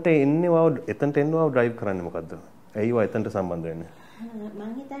 එතනට එන්නව ඩ්‍රයිව් කරන්නේ මොකද්ද? ඇයි ඔයා එතනට සම්බන්ධ වෙන්නේ?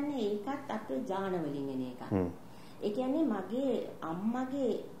 මම හිතන්නේ ඒකත් අපේ ජාන වලින් එන එකක්. ඒ කියන්නේ මගේ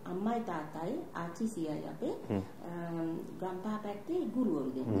අම්මයි තාත්තයි ආච්චි සීයයි අපේ ගම්පහ පැත්තේ ගුරුවරු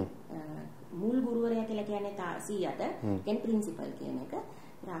දෙන්නේ. මුල් ගුරුවරයා කියලා කියන්නේ සීයට කියන්නේ ප්‍රින්සිපල් කියන එක.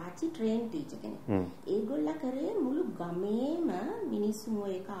 රාචි ට්‍රේන් ටීචර් කෙනෙක්. ඒගොල්ලා කරේ මුළු ගමේම මිනිස්සු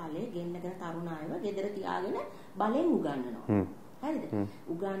ඒ කාලේ ගෙන්නගෙන තරුණ අයව ගෙදර තියාගෙන බලෙන් උගන්වනවා. හරිද?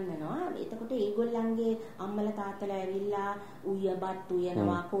 උගන්වනවා. එතකොට ඒගොල්ලන්ගේ අම්මලා තාත්තලා ඇවිල්ලා උයබත්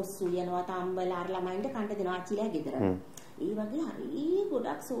උයනවා, කොස් උයනවා, තම්බලා අර ළමයින්ට කන්න දෙනවා ආච්චිලා ගෙදර. ඒ වගේ හරි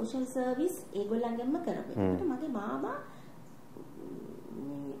ගොඩක් සෝෂල් සර්විස් ඒගොල්ලන්ගෙන්ම කරපේ. ඒකට මගේ මාමා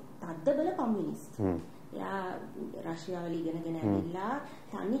තද්දබල කොමියුනිස්ට්. එයා රෂ්‍යාවල ඉගෙනගෙන ඇවිල්ලා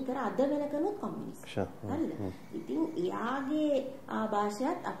තනි කර අද වෙනකනුත් කොමියුනිස්ට්. හරිද? ඉතින් එයාගේ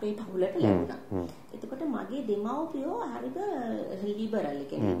ආభాෂයත් අපේ පවුලට ලැබුණා. එතකොට මගේ දෙමව්පියෝ හරිද ලිබරල්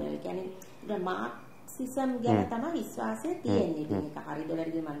කියන්නේ මාක්සිසම් ගැන තමයි විශ්වාසය තියෙන්නේ. ඉතින් ඒක හරිද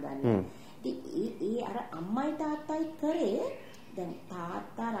වැරදිද මන් දන්නේ. ඉතින් ඒ අර අම්මයි තාත්තයි කරේ දැන්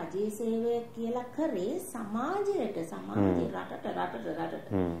තාත්තා රජයේ සේවය කියලා කරේ සමාජයට රටට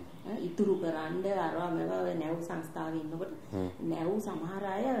ඉතුරු කරන්න අරවා මේවා නැව් සංස්ථාවේ ඉන්නකොට නැව් සමහර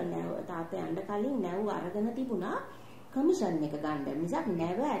අය තාත්තා යන්න කලින් නැව් අරගෙන තිබුණා කමිෂන් එක ගන්න. මිසක්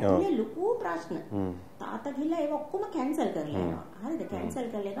නැව ඇතුලේ ලොකු ප්‍රශ්න. තාත්තා ගිහලා ඒක ඔක්කොම කැන්සල් කරලා යනවා. හරිද? කැන්සල්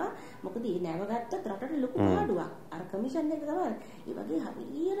කරලා මොකද මේ නැව ගත්තත් රටට ලොකු පාඩුවක්. අර කමිෂන් එක තමයි ඒ වගේ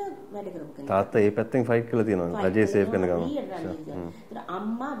හරියට වැඩ කරපු කෙනෙක්. තාත්තා ඒ පැත්තෙන් ෆයිට් කරලා තියෙනවා. රජයේ සේව් කරන ගම. ඒතර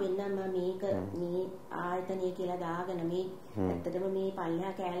අම්මා වෙනම මේක මේ ආයතනය කියලා දාගෙන මේ ඇත්තටම මේ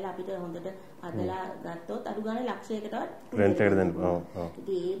පල්ලෙහා කෑල්ල අපිට හොඳට හදලා ගත්තොත් අඩු ගානේ ලක්ෂයකටවත් රෙන්ට් එකට දෙන්න.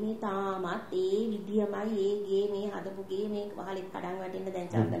 ඉතින් මේ තාමත් ඒ විදියමයි ඒ ගේ මේ හදපු ගේ මේ වහලෙත් කඩන් වැටෙන්න දැන්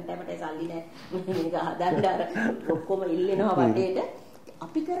චන්දන්ටමට සල්ලි නැහැ මේක හදන්න අර ඔක්කොම ඉල්ලෙනවා වටේට.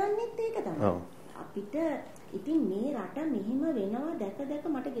 අපි කරන්නේත් ඒක තමයි. අපිට ඉතින් මේ රට මෙහෙම වෙනවා දැක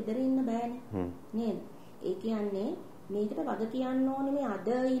මට ගෙදර ඉන්න බෑනේ නේද? ඒ කියන්නේ මේකට වග කියන්න ඕනේ මේ අද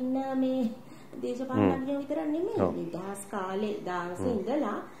ඉන්න මේ දේශපාලනඥයෝ විතරක් නෙමෙයි. දහස් කාලේ දාසේ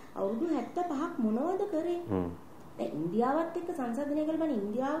ඉඳලා අවුරුදු 75ක් මොනවද කරේ? දැන් ඉන්දියාවත් එක්ක සංසන්දනය කරලා බලන්න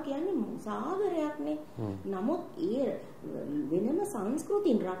ඉන්දියාව කියන්නේ සාගරයක්නේ. නමුත් ඒ වෙනම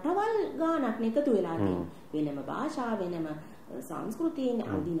සංස්කෘතින් රටවල් ගානක් එකතු වෙලා තියෙනවා. වෙනම භාෂා වෙනම සංස්කෘතියෙන්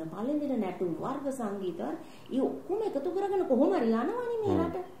අඳින පළඳින නැටුම් වර්ග සංගීත ඒ ඔක්කොම එකතු කරගෙන කොහොම හරි යනවනේ මේ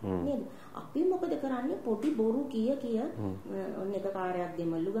රට නේද? අපි මොකද කරන්නේ පොඩි බොරු කිය ඔන්න එක කාර්යයක්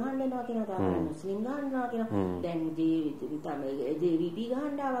දෙමළු ගහන්න යනවා කියනවා තාම මුස්ලිම් ගහනවා කියනවා දැන් ජීවිපී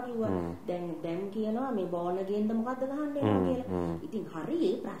ගහන්න ආවා කිව්වා දැන් කියනවා මේ බෝන ගේන්න මොකද්ද ගහන්න යනවා කියලා. ඉතින් හරි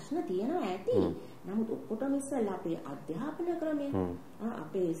ඒ ප්‍රශ්න තියෙනවා ඇති. නමුත් ඔක්කොටම ඉස්සෙල්ලා අපේ අධ්‍යාපන ක්‍රමය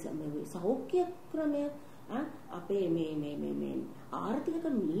අපේ සෞඛ්‍ය ක්‍රමය අපේ මේ ආර්ථික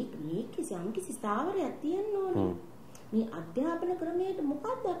මේක කිසි ස්ථාවරයක් තියෙන්න ඕනේ. මේ අධ්‍යාපන ක්‍රමයට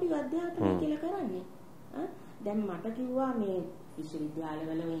මොකද්ද අපි අධ්‍යාපනය කියලා කරන්නේ? දැන් මට කිව්වා මේ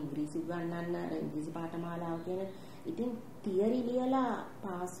විශ්වවිද්‍යාලවල ඉංග්‍රීසි උගන්වන්න ඉංග්‍රීසි පාඨමාලාව කියන ඉතින් තියරි ලියලා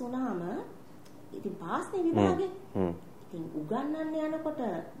පාස් වුණාම ඉතින් පාස් නේ විභාගේ. ඉතින් උගන්වන්න යනකොට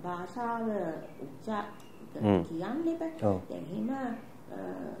භාෂාව උච්චා කියන්නේ බෑ. එහෙම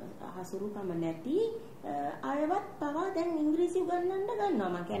හසුරුකම නැති අයවත් පවා දැන් ඉංග්‍රීසි උගන්වන්න ගන්නවා.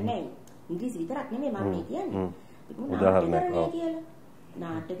 මම කියන්නේ ඉංග්‍රීසි විතරක් නෙමෙයි මම කියන්නේ.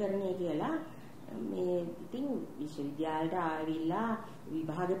 නාට්‍යකරණය කියලා මේ ඉතින් විශ්වවිද්‍යාලයට ආවිලා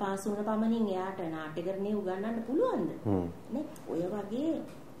විභාගේ පාස් වුණ පමණින් එයාට නාට්‍යකරණය උගන්වන්න පුළුවන්ද? නේ ඔය වගේ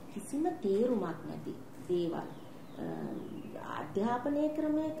කිසිම තේරුමක් නැති දේවල්.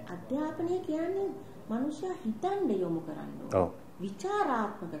 අධ්‍යාපනය කියන්නේ මනුෂ්‍යයා හිතන්න යොමු කරන්න ඕන.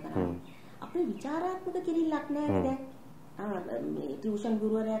 විචාරාත්මක කරන්න. අපේ විචාරාත්මක කිරිල්ලක් නැහැ දැන්. මේ ටියුෂන්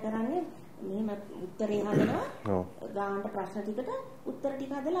ගුරුවරයා කරන්නේ මෙහෙම උත්තරේ හදනවා ගානට ප්‍රශ්න ටිකට උත්තර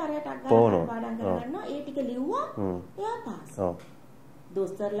ටික හදලා අරයට අග්ගාලා පාඩම් කරගන්නවා ඒ ටික ලිව්වා එයා පාස්.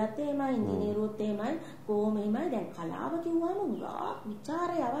 දොස්තරලත් එහෙමයි ඉංජිනේරුවොත් එහෙමයි කොහොම එහෙමයි දැන් කලාව කිව්වම උගා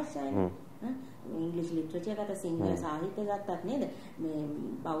විචාරය අවශ්‍යයි. ඉංග්‍රීසි ලිටරචර් ගත්ත සිංහල සාහිත්‍ය ගත්තත් නේද මේ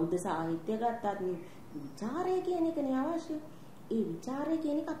බෞද්ධ සාහිත්‍ය ගත්තත් විචාරය කියන එකනේ අවශ්‍ය. ඒ විචාරය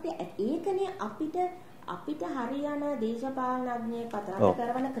කියන එක ඒකනේ අපිට හරියන දේශපාලනඥයෙක් අතරට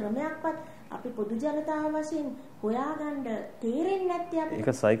කරවන ක්‍රමයක්වත් අපි පොදු ජනතාව වශයෙන් හොයාගන්න තේරෙන්නේ නැත්තේ අපිට.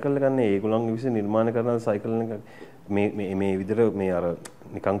 ඒක සයිකල් ගන්න ඒගොල්ලන් විසින් නිර්මාණය කරන සයිකල් එක මේ විදිහට මේ අර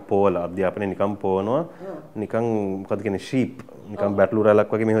නිකන් පෝවල අධ්‍යාපනයේ නිකන් පෝවනවා නිකන් මොකද කියන්නේ ෂීප් නිකන් බැටළු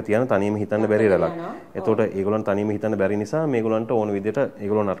රැලක් වගේ මෙහෙම තියන තනියම හිතන්න බැරි රැලක්. එතකොට ඒගොල්ලන් තනියම හිතන්න බැරි නිසා මේගොල්ලන්ට ඕන විදිහට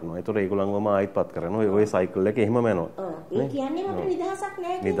ඒගොල්ලෝ නටනවා. එතකොට ඒගොල්ලන්වම ආයිත්පත් කරනවා. ඔය සයිකල් එක එහෙමම යනවා. ඒ කියන්නේ අපිට නිදහසක්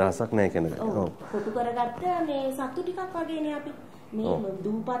නැහැ. නිදහසක් නැහැ කියන එක. ඔව්. කොටු කරගත්ත මේ සතු ටිකක් වගේනේ අපි මේ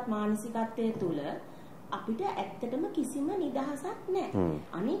දූපත් මානසිකත්වයේ තුල අපිට ඇත්තටම කිසිම නිදහසක් නැහැ.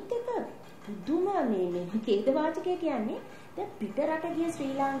 අනිත් එක පුදුම මේ ඛේදවාචකය කියන්නේ දැන් පිට රට ගිය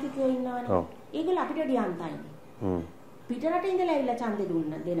ශ්‍රී ලාංකිකයෝ ඉන්නවනේ. ඒගොල්ලෝ අපිට ඩියන්තයිනේ. පිට රට ඉඳලා ඇවිල්ලා ඡන්දෙ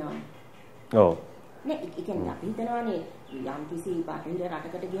දෙනවනේ. ඔව්. නේ ඒ කියන්නේ අපි හිතනවානේ යම් කිසි බටහිර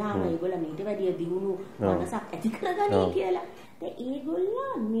රටකට ගියාම ඒගොල්ලෝ මීට වැඩිය දියුණු මනසක් ඇති කරගන්නේ කියලා. දැන්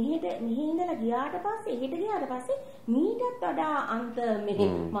ඒගොල්ලෝ මෙහෙ ඉඳලා ගියාට පස්සේ එහෙට ගියාට පස්සේ මීටත් වඩා අන්ත මෙහෙ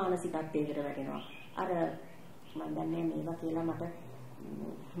මානසිකත්වයකට වැටෙනවා. අර මම දන්නේ මේවා කියලා මට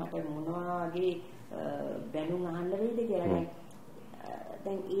මොනවා වගේ බැනුම් අහන්න වෙයිද කියලා.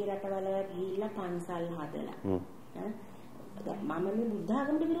 දැන් ඒ රටවල ගිහිල්ලා පන්සල් හදලා මම මේ බුද්ධ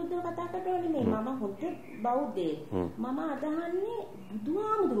ආගමට විරුද්ධව කතා කරනවානේ මේ මම හොඳ බෞද්ධයෙක්. මම අදහන්නේ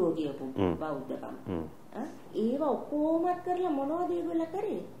බුදුහාමුදුරුවෝ කියපු බෞද්ධකම. ඒව ඔක්කොමත් කරලා මොනවද ඒගොල්ලෝ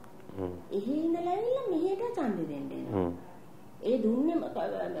කරේ? එහි ඉඳලා ඇවිල්ලා මෙහෙට ඡන්දෙ දෙන්න එනවා. ඒ දුන්නේ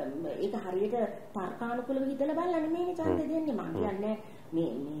ඒක හරියට තර්කානුකූලව හිතලා බලලා නෙමෙයි ඡන්දෙ දෙන්නේ. මම කියන්නේ මේ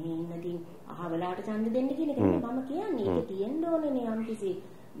ඉන්නකින් අහවලාට ඡන්දෙ දෙන්න කියන එක නෙමෙයි මම කියන්නේ. ඒක තියෙන්න ඕනේ නේ යම්කිසි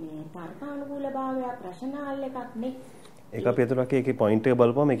මේ තර්කානුකූල භාවයක් රෂනල් එකක් නේ. ඒක අපි අතට ඒකේ පොයින්ට් එක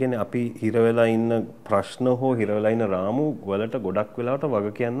බලපුවම ඒ කියන්නේ අපි හිර වෙලා ඉන්න ප්‍රශ්න හෝ හිර වෙලා ඉන්න රාමු වලට ගොඩක් වෙලාවට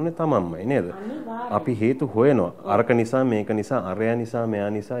වග කියන්නේ තමන්මයි නේද? අපි හේතු හොයනවා. අරක නිසා මේක නිසා අරයා නිසා මෙයා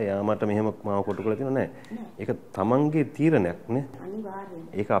නිසා එයා මට මෙහෙම මාව කොටු කරලා තියෙනවා නෑ. ඒක තමන්ගේ තීරණයක් නේ. අනිවාර්යයෙන්.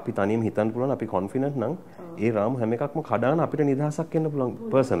 ඒක අපි තනියම හිතන්න පුළුවන් අපි කොන්ෆිඩන්ට් නම් ඒ රාමු හැම එකක්ම කඩාන අපිට නිදහසක් වෙන්න පුළුවන්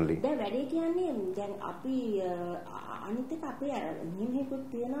පර්සනලි. දැන් වැඩේ කියන්නේ දැන් අපි අනිත් එක අපේ මෙහෙම හේකුත්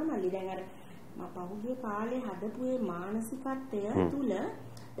තියනවා මල්ලි දැන් අර පහුගිය කාලේ හදපු ඒ මානසිකත්වය තුල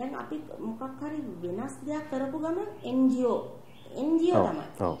දැන් අපි මොකක් හරි වෙනස් දෙයක් කරපු ගමන් NGO තමයි.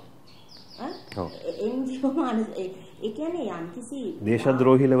 ඔව්. NGO මානස ඒ කියන්නේ යම්කිසි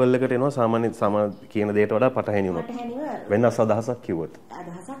දේශද්‍රෝහී ලෙවල් එකට එනවා සාමාන්‍ය කියන දෙයට වඩා පටහැනි වුණා. වෙනස් අදහසක් කිව්වොත්.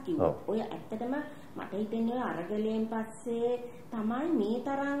 ඔය ඇත්තටම මට හිතෙන්නේ ඔය අරගලයෙන් පස්සේ තමයි මේ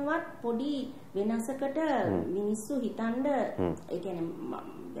තරම්වත් පොඩි වෙනසකට මිනිස්සු හිතනද ඒ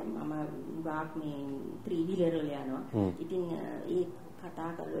කියන්නේ දැන් මම ගාක් මේ ත්‍රිවිලර් වල යනවා. ඉතින් ඒ කතා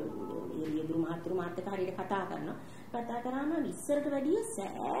රියදුරු මහත්තුරු මාත් එක්ක හරියට කතා කරනවා. කතා කරාම ඉස්සරට වැඩිය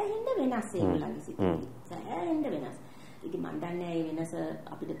සෑහෙන්න වෙනස් ඒගොල්ලන්ගේ සිතේ. සෑහෙන්න වෙනස්. ඉතින් මම දන්නේ මේ වෙනස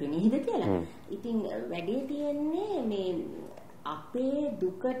අපිට පෙනීද කියලා. ඉතින් වැඩේ තියෙන්නේ මේ අපේ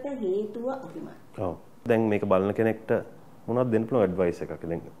දුකට හේතුව අපිමයි. ඔව්. දැන් මේක බලන කෙනෙක්ට මොනවද දෙන්න පුළුවන් ඇඩ්වයිස් එකක්?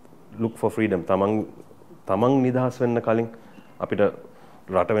 දැන් look for freedom. තමන් නිදහස් වෙන්න කලින් අපිට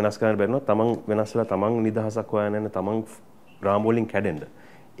රට වෙනස් කරන්න බැරිනොත් තමන් වෙනස් වෙලා තමන් නිදහසක් හොයන්න යන තමන් රාම් වලින් කැඩෙන්න.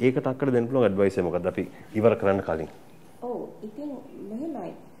 ඒකට අක්කට දෙන්න පුළුවන් ඇඩ්වයිස් එක මොකද්ද අපි ඉවර කරන්න කලින්? ඔව් ඉතින්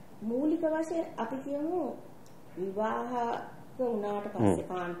මෙහෙමයි. මූලික වශයෙන් අපි කියමු විවාහක වුණාට පස්සේ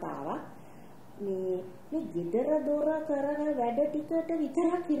කාන්තාවක් මේ ගෙදර දොර කරන වැඩ ටිකට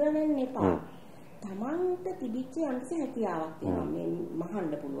විතරක් ඉර වෙන්න එපා. තමන්ට තිබිච්ච යම්කිසි හැකියාවක් තියෙනවා. මේ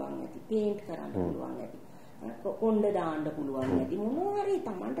මහන්න පුළුවන් ඇති, පේන්ට් කරන්න පුළුවන් ඇති. කොණ්ඩ දාන්න පුළුවන් ඇති මොනවා හරි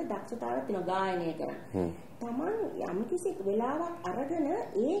තමන්ට දක්ෂතාවයක් තියෙනවා ගායනය කරන්න. තමන් යම්කිසි වෙලාවක් අරගෙන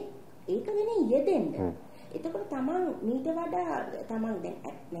ඒක වෙන යෙදෙන්න. එතකොට තමන් මීට වඩා තමන් දැන්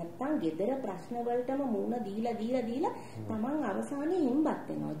නැත්තම් gedara ප්‍රශ්න වලටම මුණ දීලා තමන් අවසානයේ හෙම්බත්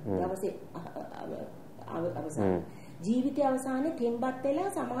වෙනවා. දවසේ අවසාන ජීවිතය අවසානයේ හෙම්බත් වෙලා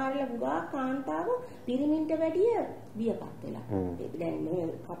සමහරලා ගුගා කාන්තාව පිරිමින්ට වැඩිය වියපත් වෙලා. දැන් මේ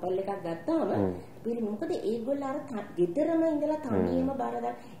කපල් එකක් ගත්තාම මොකද ඒගොල්ලෝ අර ගෙදරම ඉඳලා තනියම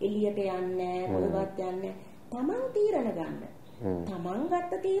බරදා එළියට යන්නේ කොහෙවත් යන්නේ තමන් තීරණ ගන්න. තමන්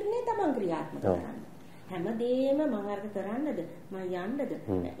ගත්ත තීරණේ තමන් ක්‍රියාත්මක කරන්න. හැමදේම මම අරක කරන්නද මම යන්නද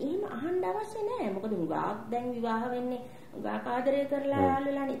එහෙම අහන්න අවශ්‍ය නැහැ. මොකද හුඟක් දැන් විවාහ වෙන්නේ හුඟක් ආදරය කරලා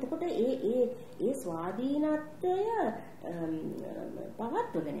යාළුවලානේ. එතකොට ඒ ස්වාධීනත්වය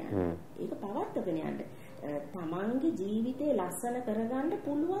පවත්වගෙන යන්න. ඒක පවත්වගෙන යන්න. තමන්ගේ ජීවිතේ ලස්සන කරගන්න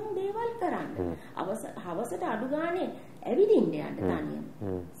පුළුවන් දේවල් කරන්න. හවසට අඩු ගානේ ඇවිදින්න යන්න තනියම.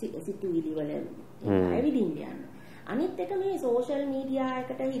 සිතුවිලි වල ඇවිදින්න යන්න. අනිත් එක මේ සෝෂල් මීඩියා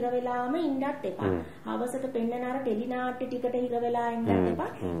එකට හිර වෙලාම ඉන්නත් එපා. හවසට පෙන්නන අර ටෙලිනාට්‍ය ටිකට හිර වෙලා ඉන්නත් එපා.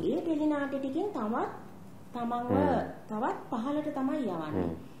 ඒ ටෙලිනාට්‍ය ටිකෙන් තමන්ව තවත් පහළට තමයි යවන්නේ.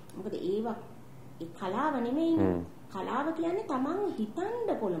 මොකද ඒවා ඒ කලාව නෙමෙයි. කලාව කියන්නේ තමන්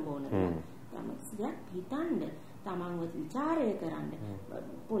හිතන්න පොළඹවන දෙයක්. තමන් හිතන්න තමන්ව විචාරය කරන්න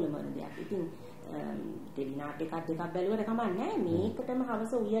පොළඹවන දෙයක්. ඉතින් ටෙලි නාට්‍ය එකක් දෙකක් බැලුවට කමන්නේ මේකටම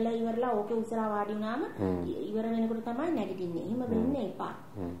හවස උයලා ඉවරලා ඕකේ උසලා වාඩි වුණාම ඉවර වෙනකොට තමයි නැගිටින්නේ. එහෙම වෙන්න එපා.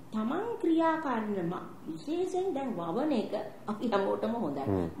 තමන් ක්‍රියාකාරීනම විශේෂයෙන් දැන් වවන එක අපි හැමෝටම හොඳයි.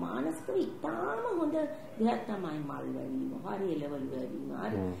 මානසිකව ඉතාම හොඳ දෙයක් තමයි මල් වැවීම. හරි එළවලු වැවීම.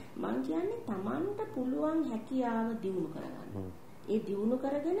 හරි මං කියන්නේ තමන්ට පුළුවන් හැකියාව දියුණු කරගන්න. ඒ දියුණු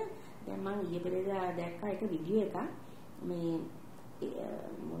කරගෙන දැන් මං ඊයේ පෙරේදා දැක්කා එක වීඩියෝ එකක් මේ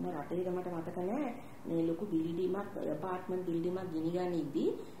මොන රටේද මට මතක නැහැ මේ ලොකු බිල්ඩිමක් ඇපාර්ට්මන්ට් බිල්ඩිමක් ගිනි ගනිද්දී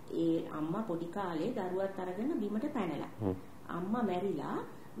ඒ අම්මා පොඩි කාලේ දරුවත් අරගෙන බිමට පැනලා අම්මා මැරිලා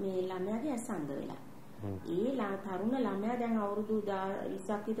මේ ළමයාගේ ඇස් අඳ වෙලා ඒ තරුණ ළමයා දැන් අවුරුදු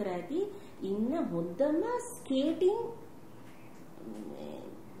 20ක් විතර ඇති ඉන්න හොඳම ස්කේටිං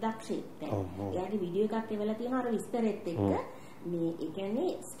දක්ෂයෙක් දැන් එයාගේ වීඩියෝ එකක් එවලා තියෙනවා අර විස්තරෙත් එක්ක මේ ඒ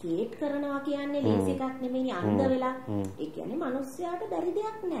කියන්නේ ස්කේට් කරනවා කියන්නේ ලේසි එකක් නෙමෙයි අන්ධ වෙලා ඒ කියන්නේ මිනිස්සයාට බැරි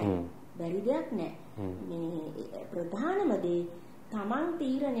දෙයක් නෑ මේ ප්‍රධානම දේ තමන්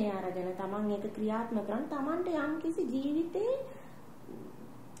තීරණය අරගෙන තමන් ඒක ක්‍රියාත්මක කරන් තමන්ට යම්කිසි ජීවිතේ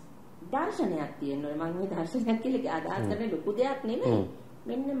දර්ශනයක් තියෙනවා මම මේ දර්ශනයක් කියලා අදහස් කරන්නේ ලොකු දෙයක් නෙමෙයි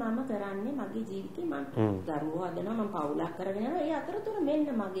මෙන්න මම කරන්නේ මගේ ජීවිතේ මම දරුවෝ හදනවා මම පවුලක් කරගෙන යනවා ඒ අතරතුර මෙන්න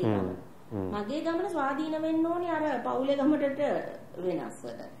මගේ ගමන ස්වාධීන වෙන්න ඕනේ අර පවුලේ ගමටට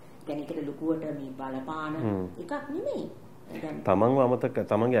වෙනස්වට. කියන්නේ ඒකට ලුකුවට මේ බලපාන එකක් නෙමෙයි. තමන්ව අමතක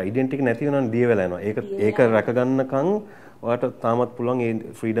තමන්ගේ ඩෙන්ටිටි නැති වෙනවනේ දිය වෙලා යනවා. ඒක රැක ගන්නකම් ඔයාලට තාමත් පුළුවන් ඒ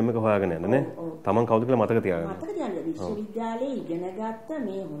ෆ්‍රීඩම් එක හොයාගෙන යන්න නේ. තමන් කවුද කියලා මතක තියාගන්න. මතක තියාගන්න. විශ්වවිද්‍යාලයේ ඉගෙන ගත්ත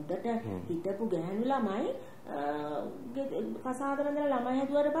මේ හොඳට හිටපු ගැහණු ළමයි කසාද බඳලා ළමයි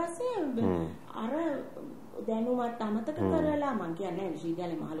හැදුවාට පස්සේ අර දැනුමත් අමතක කරලා මං කියන්නේ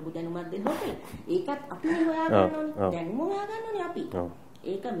විශ්වවිද්‍යාලේ මහ ලොකු දැනුමක් දෙන්න ඕනේ. ඒකත් අපි හොයාගන්න ඕනේ. දැනුම හොයාගන්න ඕනේ අපි.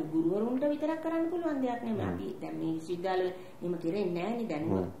 ඒක මේ ගුරුවරුන්ට විතරක් කරන්න පුළුවන් දෙයක් නෙමෙයි. අපි දැන් මේ විශ්වවිද්‍යාලේ එහෙම කරන්නේ නැහැ නේ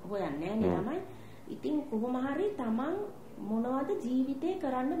දැනුම හොයන්නේ නැහැ නේ ළමයි. ඉතින් කොහොම හරි තමන් මොනවද ජීවිතේ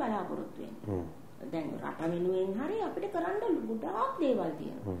කරන්න බලාපොරොත්තු වෙන්නේ. දැන් රට වෙනුවෙන් හරි අපිට කරන්න ගොඩාක් දේවල්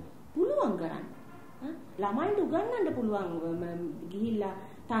තියෙනවා. පුළුවන් කරන්න. ළමයින්ට උගන්වන්න පුළුවන් ගිහිල්ලා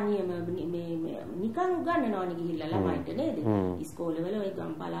තනියම මේ නිකන් උගන්වනවනේ ගිහිල්ලා ළමයින්ට නේද? ඉස්කෝලේ වල ওই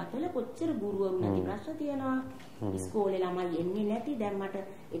ගම් පළාත් වල කොච්චර ගුරුවරු නැති ප්‍රශ්න තියෙනවා. ඉස්කෝලේ ළමයි එන්නේ නැති. දැන් මට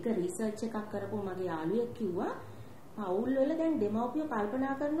එක රිසර්ච් එකක් කරපුව මගේ යාළුවෙක් කිව්වා පවුල් වල දැන් දෙමව්පියෝ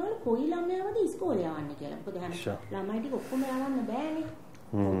කල්පනා කරනවලු කොයි ළමයාවද ඉස්කෝලේ යවන්නේ කියලා. මොකද ළමයි ටික ඔක්කොම යවන්න බෑනේ.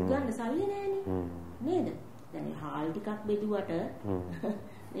 උගන්න සල්ලි නැහැනේ. නේද? දැන් හාල් ටිකක් බෙදුවට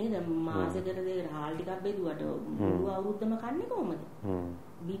නේද මාසෙකට දෙක හාල් ටිකක් බෙදුවට මුළු අවුරුද්දම කන්නේ කොහමද?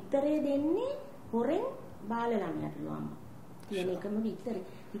 විතරේ දෙන්නේ හොරෙන් බාල ළමයාට අම්මා. කියන එකම විතරේ.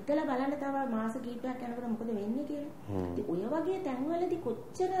 හිතලා බලන්න තව මාස කීපයක් යනකොට මොකද වෙන්නේ කියලා. ඉතින් ඔය වගේ තැන්වලදී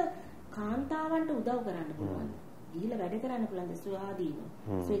කොච්චර කාන්තාවන්ට උදව් කරන්න පුළුවන්ද? ගිහිල්ලා වැඩ කරන්න පුළුවන්ද ස්වාධීන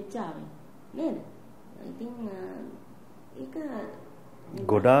ස්වේච්ඡාවෙන් නේද? ඉතින් ඒක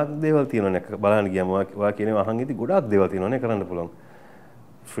ගොඩාක් දේවල් තියෙනවනේ බලන්න ගියාම ඔයා කියන්නේ අහන් ඉති ගොඩාක් දේවල් තියෙනවනේ කරන්න පුළුවන්.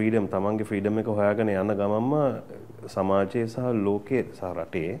 ෆ්‍රීඩම් තමන්ගේ ෆ්‍රීඩම් එක හොයාගෙන යන ගමන්ම සමාජයේ සහ ලෝකයේ සහ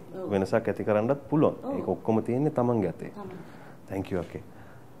රටේ වෙනසක් ඇති කරන්නත් පුළුවන්. ඒක ඔක්කොම තියෙන්නේ තමන්ගේ අතේ. thank you okay.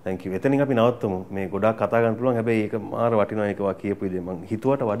 thank you. එතනින් අපි නවත්තමු. මේ ගොඩාක් කතා කරන්න පුළුවන්. හැබැයි ඒක මාර වටිනවා ඒක වා කියපු දේ මම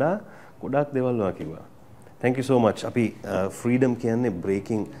හිතුවට වඩා ගොඩාක් දේවල් වා කිව්වා. thank you so much. අපි ෆ්‍රීඩම් කියන්නේ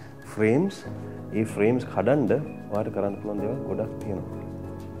breaking frames. ඒ frames කඩන්න ඔයාලට කරන්න පුළුවන් දේවල් ගොඩක් තියෙනවා.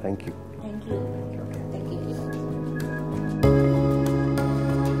 thank you. thank you. okay. thank you.